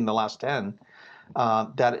especially in the last 10,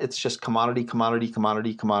 that it's just commodity, commodity,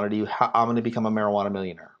 commodity, commodity. I'm going to become a marijuana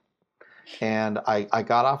millionaire. And I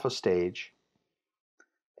got off a stage,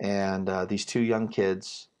 and these two young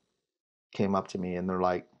kids came up to me, and they're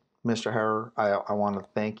like, "Mr. Harrer, I want to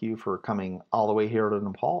thank you for coming all the way here to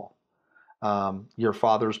Nepal. Your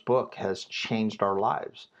father's book has changed our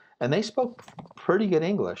lives." And they spoke pretty good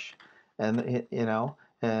English. And,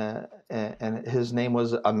 and his name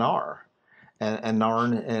was Anar, and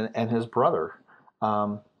Narn, and his brother.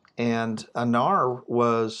 Um, and Anar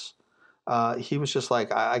was, he was just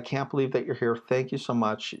like, I can't believe that you're here. Thank you so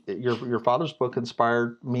much. Your father's book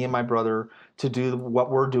inspired me and my brother to do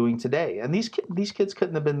what we're doing today. And these kids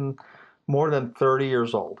couldn't have been more than 30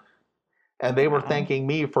 years old. And they were Wow. thanking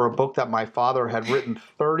me for a book that my father had written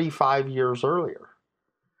 35 years earlier.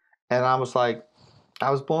 And I was like,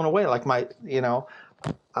 I was blown away. Like I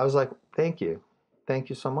was like, thank you. Thank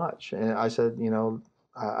you so much. And I said,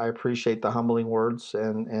 I appreciate the humbling words.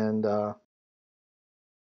 And I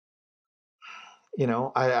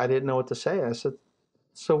didn't know what to say. I said,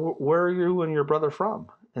 so where are you and your brother from?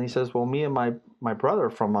 And he says, well, me and my brother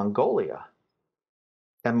from Mongolia.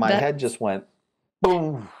 And my That head just went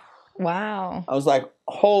boom. wow. I was like,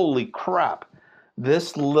 holy crap.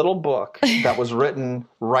 This little book that was written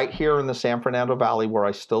right here in the San Fernando Valley where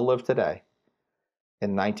I still live today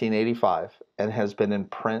in 1985 and has been in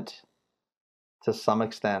print to some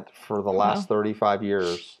extent for the Wow. last 35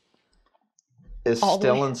 years is All the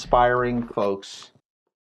still way. inspiring folks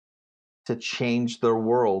to change their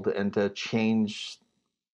world and to change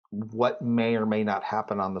what may or may not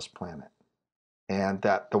happen on this planet. And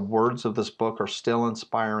that the words of this book are still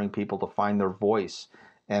inspiring people to find their voice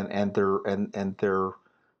and their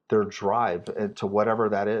drive to whatever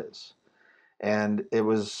that is. And it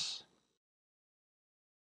was,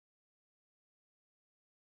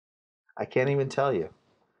 I can't even tell you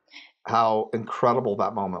how incredible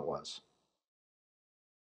that moment was.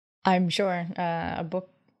 I'm sure a book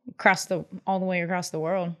across the all the way across the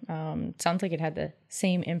world. Sounds like it had the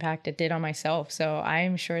same impact it did on myself. So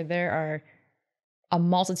I'm sure there are a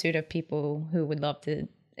multitude of people who would love to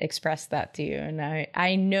express that to you. And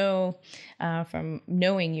I know from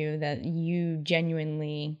knowing you that you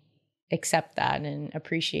genuinely accept that and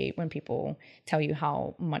appreciate when people tell you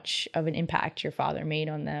how much of an impact your father made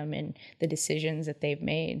on them and the decisions that they've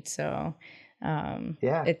made. So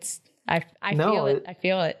Yeah. it's I No, feel it. I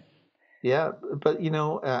feel it. yeah, but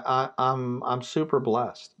I'm super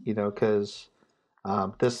blessed, because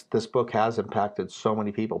this book has impacted so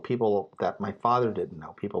many people that my father didn't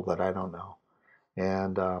know, people that I don't know,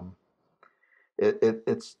 and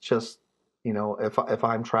it's just if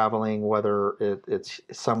I'm traveling, whether it's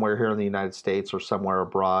somewhere here in the United States or somewhere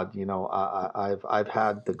abroad, I've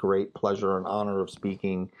had the great pleasure and honor of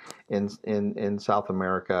speaking in South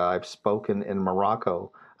America. I've spoken in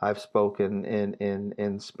Morocco. I've spoken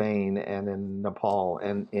in Spain and in Nepal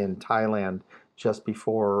and in Thailand just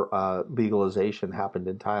before legalization happened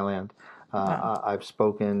in Thailand. Wow. I've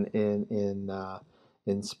spoken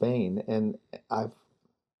in Spain, and I've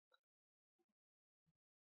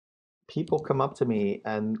people come up to me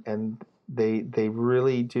and they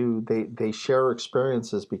really do they share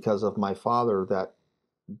experiences because of my father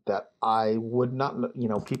that I would not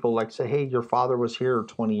people like say, hey, your father was here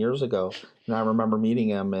 20 years ago and I remember meeting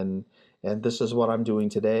him, and this is what I'm doing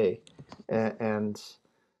today, and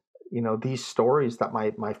these stories that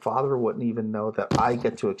my father wouldn't even know that I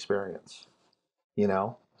get to experience, you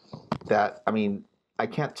know that I mean, I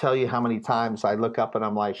can't tell you how many times I look up and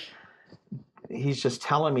I'm like, he's just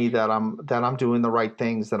telling me that I'm doing the right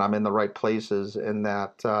things, that I'm in the right places, and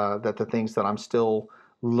that the things that I'm still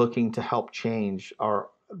looking to help change are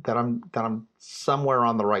that I'm somewhere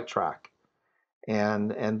on the right track,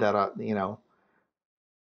 and that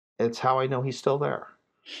it's how I know he's still there.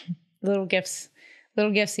 Little gifts,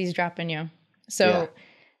 little gifts he's dropping you. Yeah. So,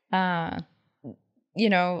 uh, you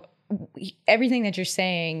know, everything that you're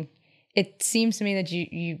saying, it seems to me that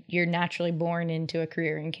you're naturally born into a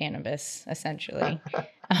career in cannabis, essentially.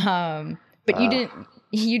 But uh,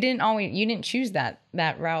 you didn't choose that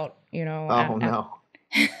route, oh no.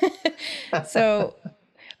 So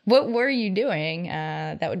what were you doing?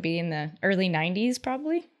 That would be in the early 90s,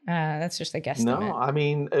 probably. That's just a No, guesstimate. I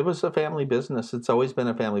mean, it was a family business. It's always been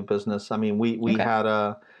a family business. I mean,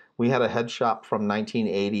 Okay. we had a head shop from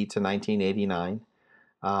 1980 to 1989.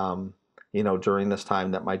 Um, during this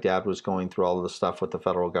time that my dad was going through all of the stuff with the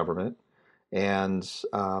federal government. And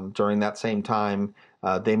during that same time,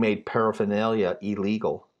 they made paraphernalia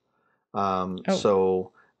illegal.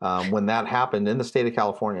 Oh, When that happened in the state of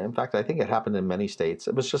California, in fact, I think it happened in many states,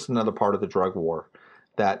 it was just another part of the drug war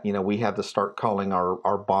that, we had to start calling our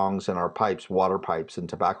bongs and our pipes water pipes and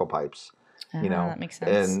tobacco pipes, that makes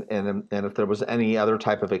sense. and if there was any other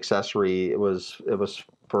type of accessory, it was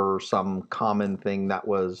for some common thing that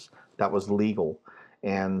was legal.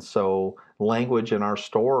 And so language in our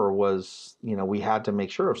store was, we had to make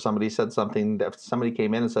sure if somebody said something, if somebody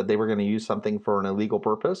came in and said they were going to use something for an illegal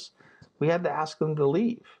purpose, we had to ask them to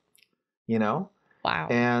leave, you know? Wow.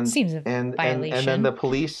 And Seems a and then violation.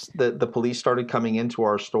 the police started coming into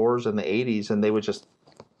our stores in the 80s, and they would just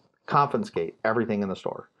confiscate everything in the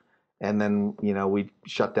store. And then, we'd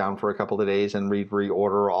shut down for a couple of days and we'd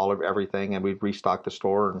reorder all of everything and we'd restock the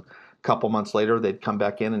store, and a couple months later they'd come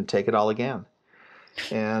back in and take it all again.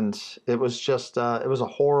 And it was just it was a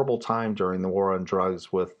horrible time during the war on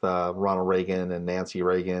drugs with Ronald Reagan and Nancy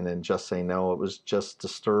Reagan and Just Say No. It was just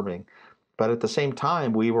disturbing. But at the same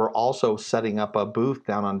time, we were also setting up a booth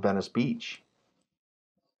down on Venice Beach.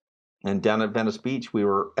 And down at Venice Beach, we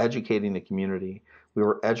were educating the community. We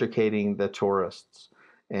were educating the tourists,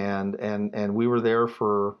 and we were there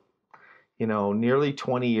for nearly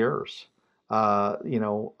 20 years. at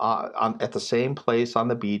the same place on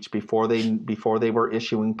the beach before they were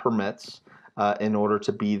issuing permits in order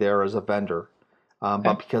to be there as a vendor.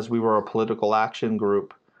 But because we were a political action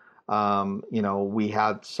group, we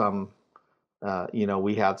had some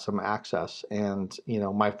access, and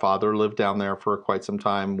my father lived down there for quite some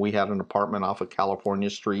time. We had an apartment off of California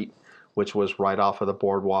Street, which was right off of the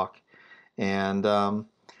boardwalk, and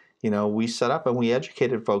we set up and we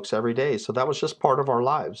educated folks every day. So that was just part of our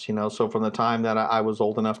lives, So from the time that I was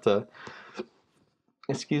old enough to,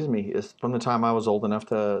 from the time I was old enough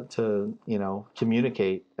to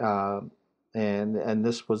communicate, and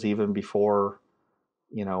this was even before,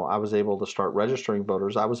 I was able to start registering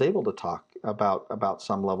voters. I was able to talk about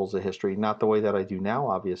some levels of history, not the way that I do now,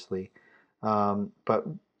 obviously, but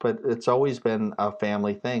it's always been a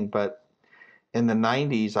family thing. But in the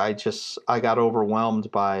 90s, I got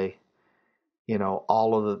overwhelmed by,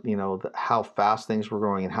 all of how fast things were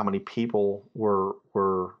growing and how many people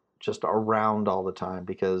were just around all the time,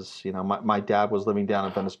 because, my dad was living down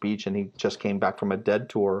at Venice Beach, and he just came back from a Dead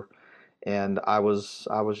tour, and I was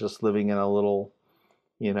just living in a little,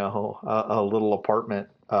 a little apartment,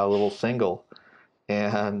 a little single,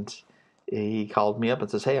 and he called me up and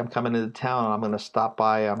says, "Hey, I'm coming into town. I'm going to stop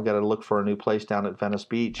by. I'm going to look for a new place down at Venice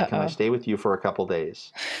Beach. Can I stay with you for a couple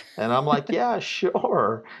days?" And I'm like, "Yeah,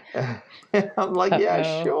 sure." And I'm like,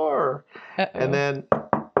 "Yeah, sure." And then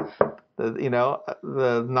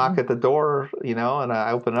the knock at the door, and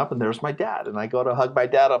I open up, and there's my dad, and I go to hug my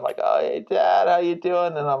dad. I'm like, "Oh, hey, Dad, how you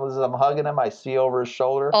doing?" And I'm hugging him. I see over his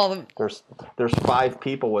shoulder, there's 5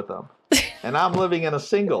 people with him, and I'm living in a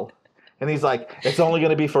single. And he's like, "It's only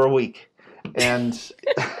going to be for a week," and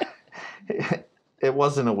it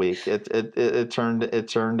wasn't a week. It turned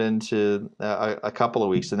into a couple of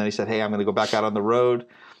weeks, and then he said, "Hey, I'm going to go back out on the road,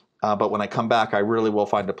 but when I come back, I really will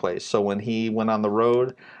find a place." So when he went on the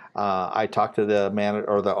road, I talked to the manager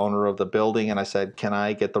or the owner of the building, and I said, "Can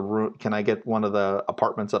I get the room? Can I get one of the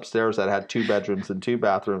apartments upstairs that had 2 bedrooms and 2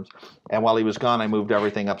 bathrooms?" And while he was gone, I moved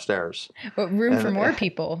everything upstairs. But room for more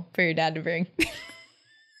people for your dad to bring.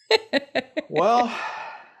 Well,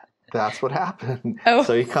 that's what happened. Oh.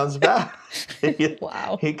 So he comes back.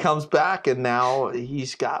 Wow. He comes back, and now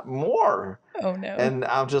he's got more. Oh, no. And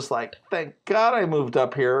I'm just like, thank God I moved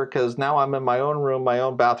up here, because now I'm in my own room, my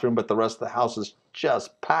own bathroom, but the rest of the house is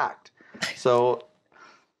just packed. So,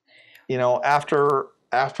 after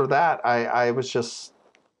that, I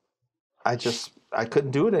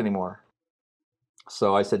couldn't do it anymore.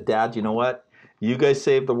 So I said, "Dad, you know what? You guys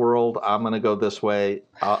saved the world. I'm going to go this way.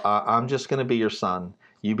 I'm just going to be your son.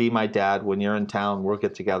 You be my dad. When you're in town, we'll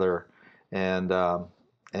get together." And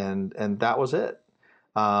that was it.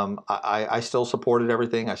 I still supported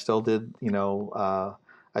everything. I still did,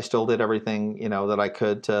 everything, that I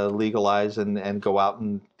could to legalize and go out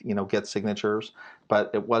and, get signatures. But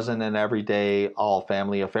it wasn't an everyday all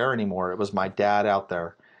family affair anymore. It was my dad out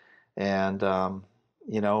there. And, the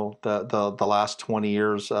last 20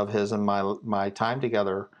 years of his and my time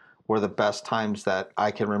together were the best times that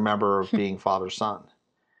I can remember of being father-son.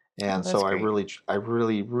 And so I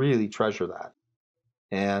really, really treasure that.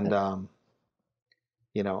 And,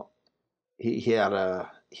 he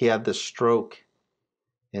had this stroke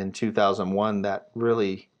in 2001 that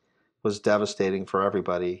really was devastating for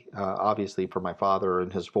everybody. Obviously for my father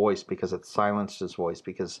and his voice, because it silenced his voice,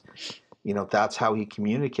 because that's how he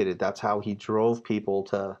communicated. That's how he drove people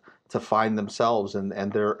to find themselves and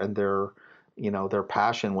their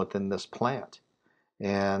passion within this plant.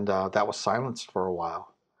 And that was silenced for a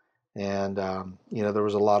while. And there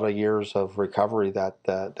was a lot of years of recovery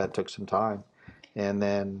that took some time. And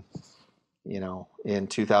then, in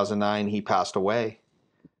 2009, he passed away.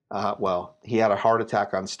 He had a heart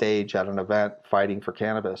attack on stage at an event fighting for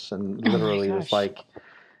cannabis, and literally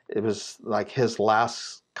it was like his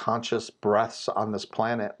last conscious breaths on this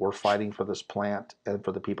planet were fighting for this plant and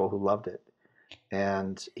for the people who loved it.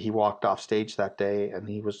 And he walked off stage that day, and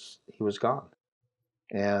he was gone.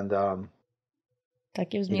 And that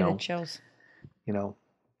gives me the chills.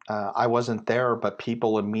 I wasn't there, but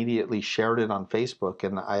people immediately shared it on Facebook,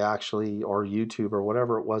 and or YouTube or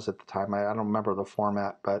whatever it was at the time. I don't remember the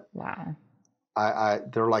format, but wow.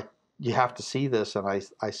 They're like, "You have to see this." And I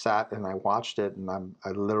sat and I watched it, and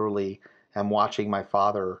I literally am watching my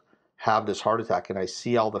father have this heart attack, and I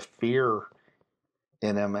see all the fear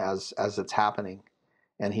in him as it's happening,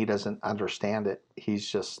 and he doesn't understand it. He's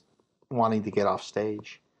just wanting to get off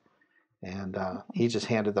stage, and he just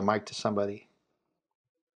handed the mic to somebody,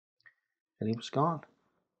 and he was gone.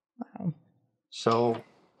 Wow. So,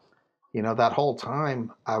 that whole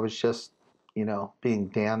time I was just, being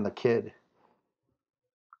Dan the kid.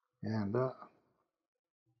 And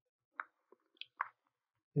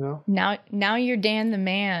you know. Now you're Dan the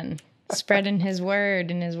man, spreading his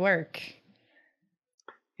word and his work.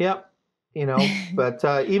 Yep. You know, but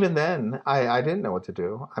even then, I didn't know what to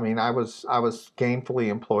do. I mean, I was gainfully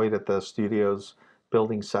employed at the studios,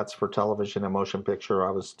 building sets for television and motion picture.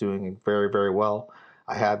 I was doing very, very well.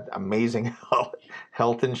 I had amazing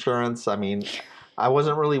health insurance. I mean, I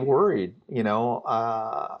wasn't really worried. You know,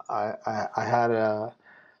 I had a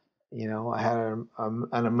I had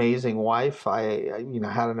an amazing wife. Had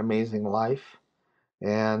an amazing life,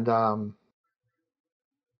 and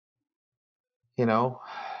you know,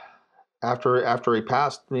 after he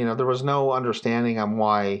passed, there was no understanding on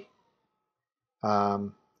why,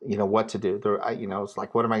 what to do. It's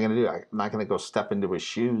like, what am I going to do? I'm not going to go step into his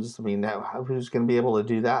shoes. I mean, who's going to be able to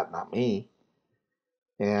do that? Not me.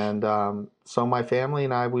 And so my family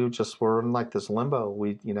and I, we just were in like this limbo.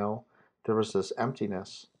 There was this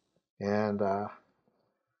emptiness, and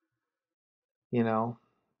you know,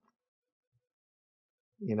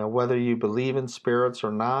 whether you believe in spirits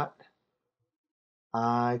or not,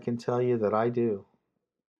 I can tell you that I do.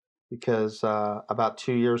 Because about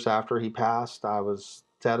 2 years after he passed, I was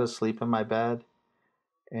dead asleep in my bed,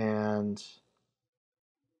 and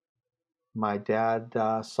my dad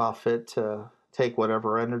saw fit to take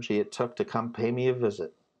whatever energy it took to come pay me a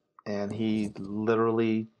visit. And he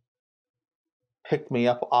literally picked me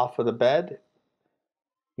up off of the bed.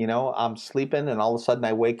 I'm sleeping, and all of a sudden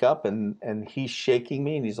I wake up, and he's shaking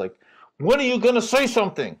me, and he's like, "When are you going to say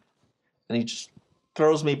something?" And he just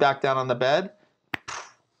throws me back down on the bed,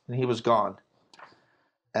 and he was gone.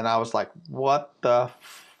 And I was like, what the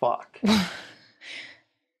fuck?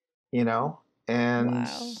 And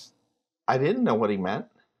Wow. I didn't know what he meant.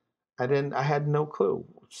 I had no clue.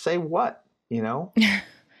 Say what? What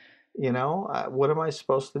am I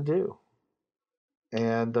supposed to do?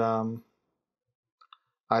 And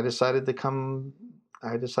I decided to come.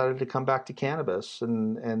 I decided to come back to cannabis,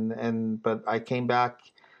 but I came back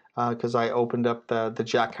because I opened up the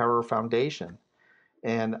Jack Herer Foundation,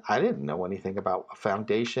 and I didn't know anything about a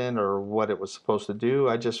foundation or what it was supposed to do.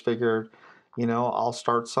 I just figured, I'll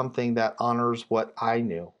start something that honors what I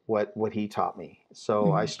knew, what he taught me.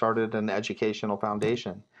 So I started an educational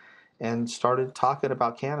foundation and started talking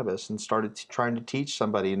about cannabis and started trying to teach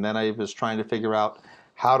somebody. And then I was trying to figure out,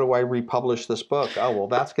 how do I republish this book? Oh, well,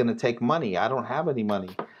 that's going to take money. I don't have any money.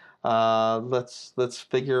 Let's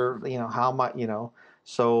figure, how much,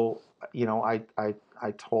 so,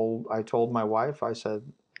 I told my wife, I said,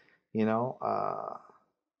 you know, uh,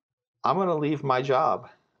 I'm going to leave my job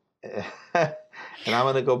and I'm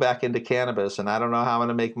going to go back into cannabis, and I don't know how I'm going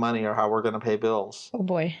to make money or how we're going to pay bills. Oh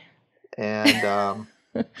boy. And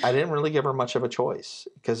I didn't really give her much of a choice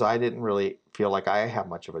because I didn't really feel like I had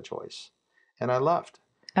much of a choice, and I left.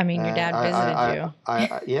 I mean, your dad visited you.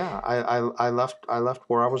 I left. I left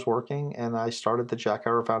where I was working, and I started the Jack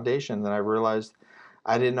Herer Foundation. And I realized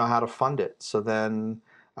I didn't know how to fund it. So then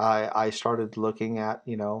I started looking at,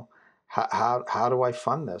 how do I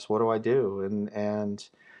fund this? What do I do? And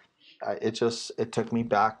it took me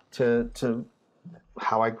back to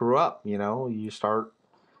how I grew up. You start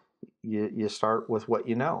with what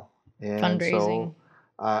you know, and Fundraising. so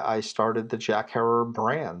I started the Jack Herer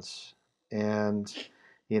brands, and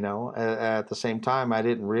at the same time, I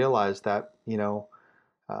didn't realize that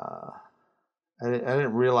uh, I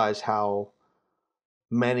didn't realize how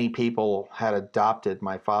many people had adopted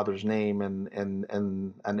my father's name in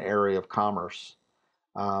an area of commerce.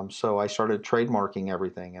 So I started trademarking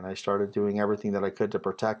everything, and I started doing everything that I could to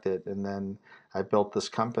protect it. And then I built this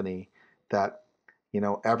company that,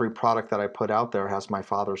 every product that I put out there has my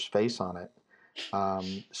father's face on it.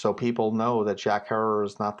 So people know that Jack Herer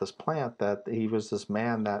is not this plant, that he was this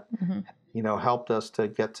man that, helped us to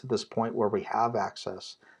get to this point where we have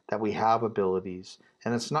access, that we have abilities.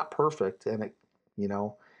 And it's not perfect, and you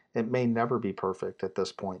know, it may never be perfect at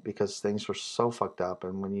this point because things are so fucked up.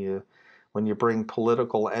 And when you bring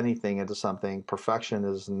political anything into something, perfection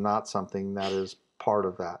is not something that is part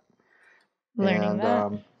of that. Learning And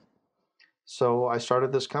that. so I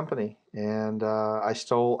started this company, and I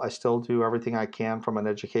still do everything I can from an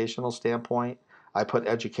educational standpoint. I put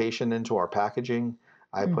education into our packaging.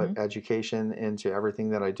 I put education into everything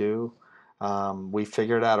that I do. We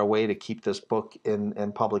figured out a way to keep this book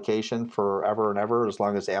in publication forever and ever, as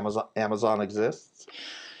long as Amazon exists.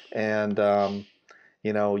 And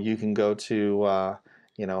you can go to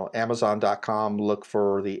Amazon.com, look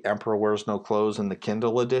for the Emperor Wears No Clothes in the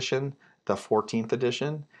Kindle edition, the 14th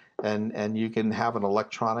edition, and you can have an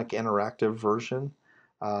electronic interactive version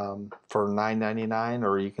for $9.99,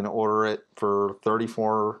 or you can order it for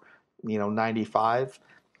 $34.95.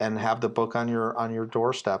 and have the book on your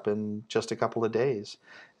doorstep in just a couple of days.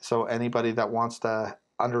 So anybody that wants to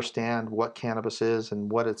understand what cannabis is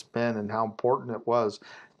and what it's been and how important it was,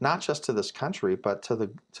 not just to this country, but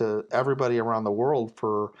to everybody around the world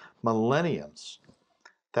for millenniums,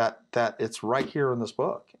 that it's right here in this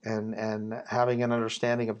book, and having an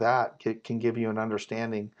understanding of that can give you an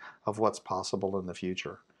understanding of what's possible in the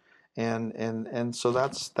future. And so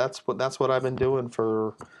that's what I've been doing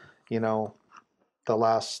for, you know, the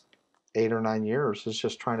last 8 or 9 years, is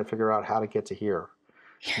just trying to figure out how to get to here.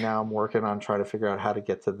 Now I'm working on trying to figure out how to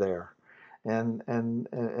get to there, and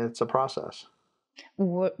it's a process.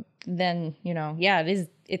 What then, yeah,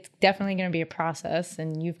 it's definitely going to be a process,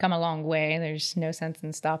 and you've come a long way. There's no sense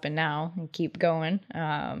in stopping now, and keep going.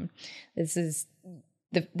 This is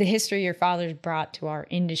the history your father's brought to our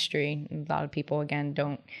industry. A lot of people, again,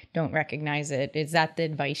 don't recognize it. Is that the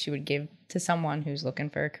advice you would give to someone who's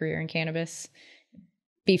looking for a career in cannabis?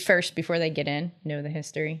 Be first before they get in, know the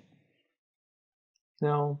history.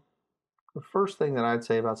 The first thing that I'd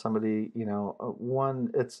say about somebody,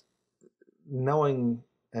 one, it's knowing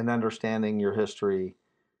and understanding your history.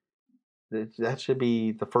 That should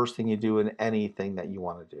be the first thing you do in anything that you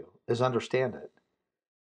want to do, is understand it.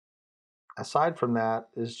 Aside from that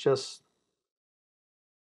is just,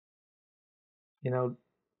 know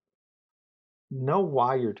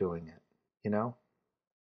why you're doing it.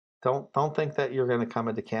 Don't think that you're going to come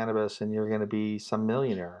into cannabis and you're going to be some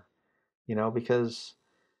millionaire, because,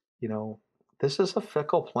 you know, this is a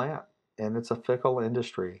fickle plant and it's a fickle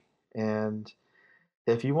industry. And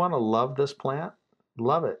if you want to love this plant,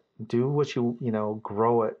 love it. Do what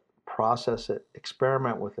grow it, process it,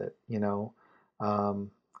 experiment with it,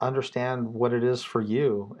 understand what it is for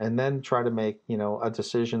you, and then try to make, a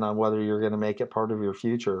decision on whether you're going to make it part of your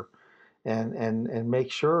future, and make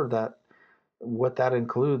sure that what that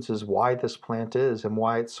includes is why this plant is and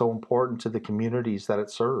why it's so important to the communities that it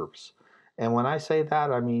serves. And when I say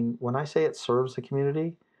that, I mean, when I say it serves the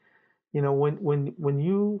community,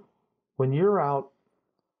 when you're out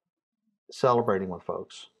celebrating with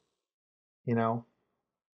folks, you know,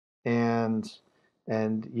 and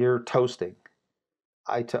you're toasting.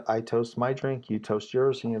 I toast my drink, you toast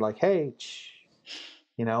yours, and you're like, hey,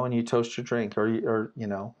 and you toast your drink, and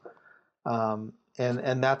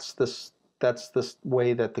that's this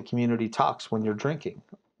way that the community talks when you're drinking,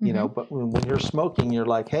 But when you're smoking, you're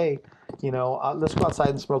like, hey, let's go outside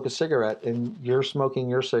and smoke a cigarette, and you're smoking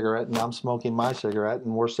your cigarette, and I'm smoking my cigarette,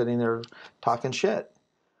 and we're sitting there talking shit.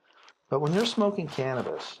 But when you're smoking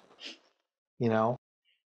cannabis, you know,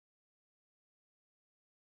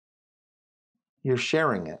 you're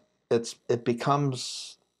sharing it. It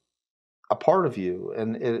becomes a part of you,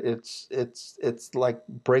 and it's like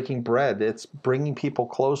breaking bread. It's bringing people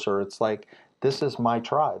closer. It's like, this is my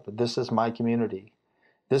tribe. This is my community.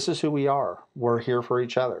 This is who we are. We're here for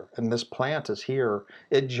each other, and this plant is here.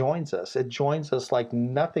 It joins us. It joins us like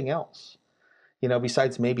nothing else,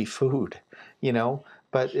 besides maybe food,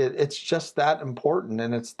 But it's just that important,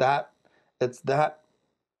 and it's that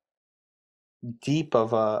deep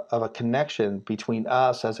of a connection between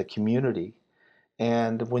us as a community.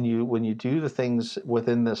 And when you do the things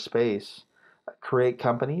within this space, create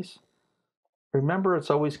companies, remember, it's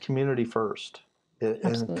always community first and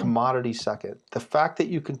Absolutely. commodity second. The fact that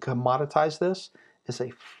you can commoditize this is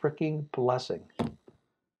a freaking blessing.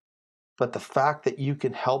 But the fact that you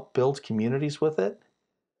can help build communities with it,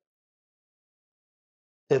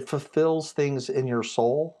 it fulfills things in your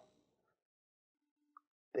soul,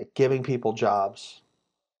 giving people jobs,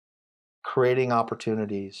 creating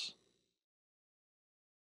opportunities,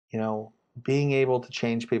 being able to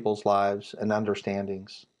change people's lives and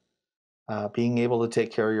understandings, being able to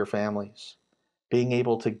take care of your families, being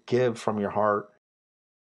able to give from your heart.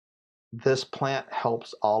 This plant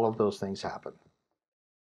helps all of those things happen.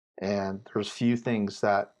 And there's few things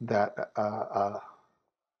that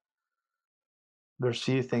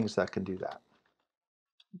can do that.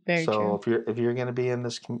 Very So true. if you're going to be in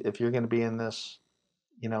this, be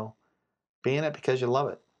in it because you love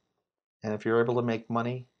it. And if you're able to make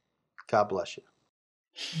money, God bless you.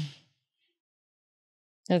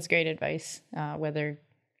 That's great advice, whether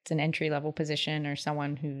it's an entry-level position or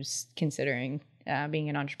someone who's considering being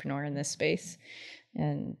an entrepreneur in this space.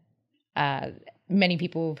 And many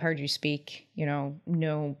people who've heard you speak,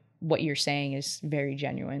 know what you're saying is very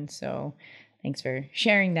genuine. So thanks for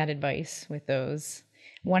sharing that advice with those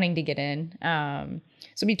wanting to get in.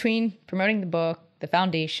 So between promoting the book, the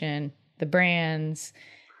foundation, the brands,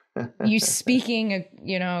 you speaking,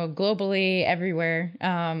 globally everywhere,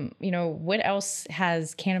 what else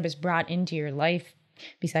has cannabis brought into your life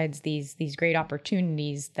besides these great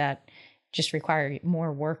opportunities that just require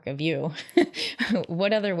more work of you.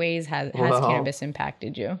 What other ways has Well, cannabis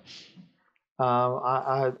impacted you?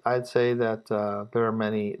 I'd say that there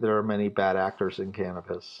are many bad actors in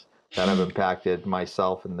cannabis that have impacted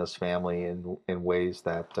myself and this family in ways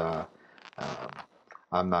that um,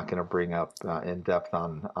 I'm not going to bring up in depth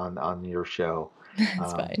on your show.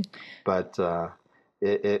 That's Um, fine. but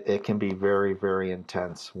it can be very, very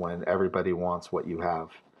intense when everybody wants what you have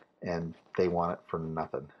and they want it for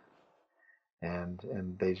nothing.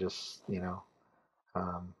 And they just,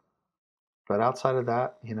 um, but outside of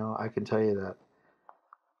that, I can tell you that,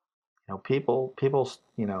 people,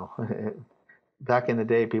 back in the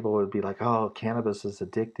day, people would be like, oh, cannabis is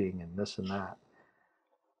addicting and this and that.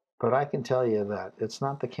 But I can tell you that it's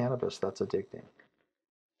not the cannabis that's addicting.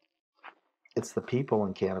 It's the people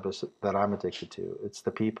in cannabis that I'm addicted to. It's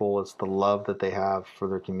the people, it's the love that they have for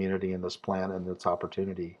their community and this plant and its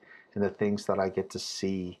opportunity and the things that I get to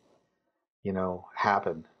see,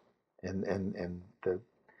 happen and the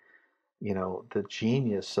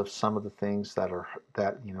genius of some of the things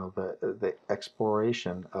the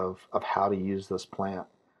exploration of how to use this plant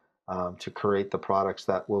to create the products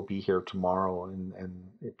that will be here tomorrow and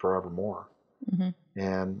forevermore. Mm-hmm.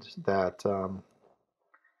 And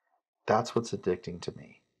that's what's addicting to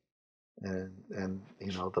me. And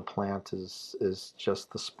the plant is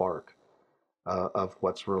just the spark of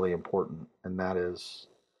what's really important, and that is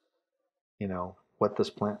what this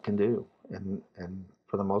plant can do, and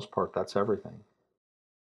for the most part, that's everything.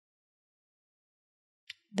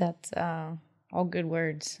 That's all good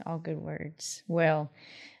words. All good words. Well,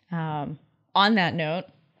 on that note,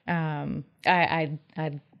 I'd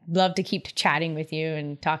love to keep chatting with you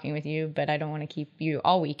and talking with you, but I don't want to keep you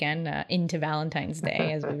all weekend into Valentine's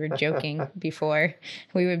Day, as we were joking before.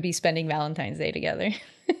 We would be spending Valentine's Day together.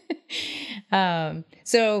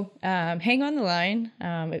 So hang on the line.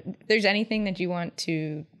 If there's anything that you want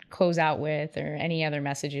to close out with, or any other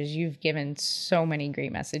messages, you've given so many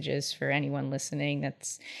great messages for anyone listening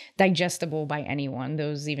that's digestible by anyone,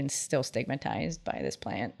 those even still stigmatized by this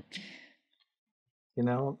plant.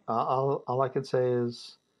 All I can say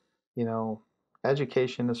is,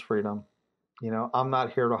 education is freedom. I'm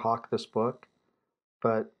not here to hawk this book,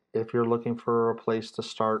 but if you're looking for a place to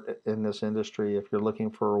start in this industry, if you're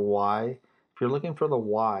looking for why, if you're looking for the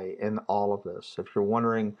why in all of this, if you're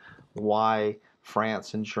wondering why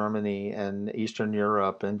France and Germany and Eastern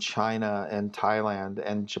Europe and China and Thailand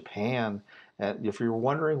and Japan, and if you're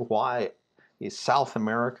wondering why South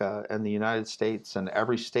America and the United States and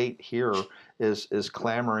every state here is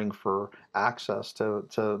clamoring for access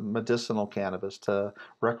to medicinal cannabis, to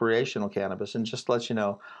recreational cannabis, and just to let you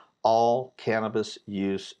know, all cannabis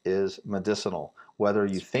use is medicinal. Whether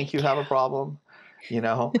you think you have a problem,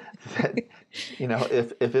 that,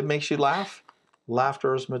 if it makes you laugh,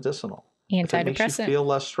 laughter is medicinal. If it makes you feel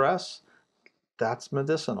less stress, that's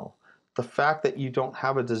medicinal. The fact that you don't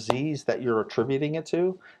have a disease that you're attributing it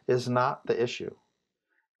to is not the issue.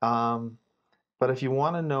 But if you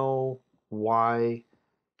want to know why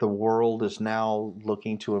the world is now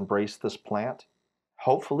looking to embrace this plant,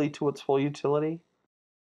 hopefully to its full utility,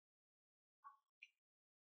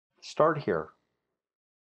 start here.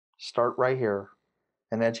 Start right here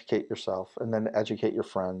and educate yourself, and then educate your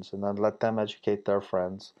friends, and then let them educate their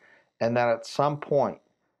friends. And then at some point,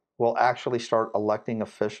 we'll actually start electing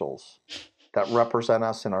officials that represent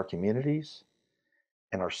us in our communities,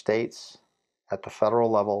 in our states, at the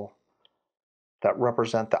federal level, that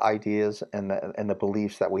represent the ideas and the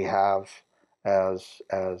beliefs that we have as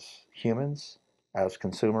humans, as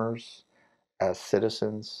consumers, as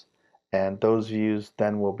citizens. And those views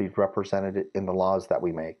then will be represented in the laws that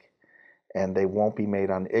we make. And they won't be made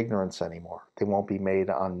on ignorance anymore. They won't be made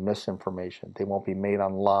on misinformation. They won't be made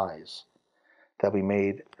on lies. They'll be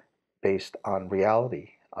made based on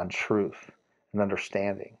reality, on truth, and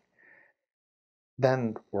understanding.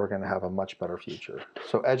 Then we're going to have a much better future.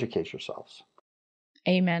 So educate yourselves.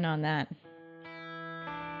 Amen on that.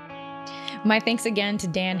 My thanks again to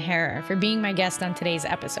Dan Harrer for being my guest on today's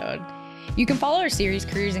episode. You can follow our series,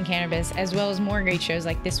 Careers in Cannabis, as well as more great shows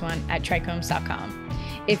like this one at trichomes.com.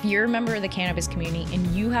 If you're a member of the cannabis community and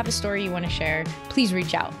you have a story you want to share, please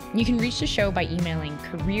reach out. You can reach the show by emailing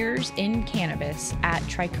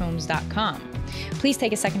careersincannabis@trichomes.com. Please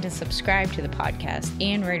take a second to subscribe to the podcast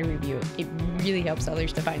and write a review. It really helps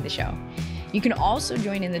others to find the show. You can also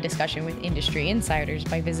join in the discussion with industry insiders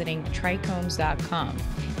by visiting trichomes.com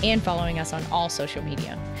and following us on all social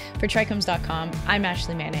media. For trichomes.com, I'm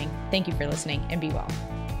Ashley Manning. Thank you for listening, and be well.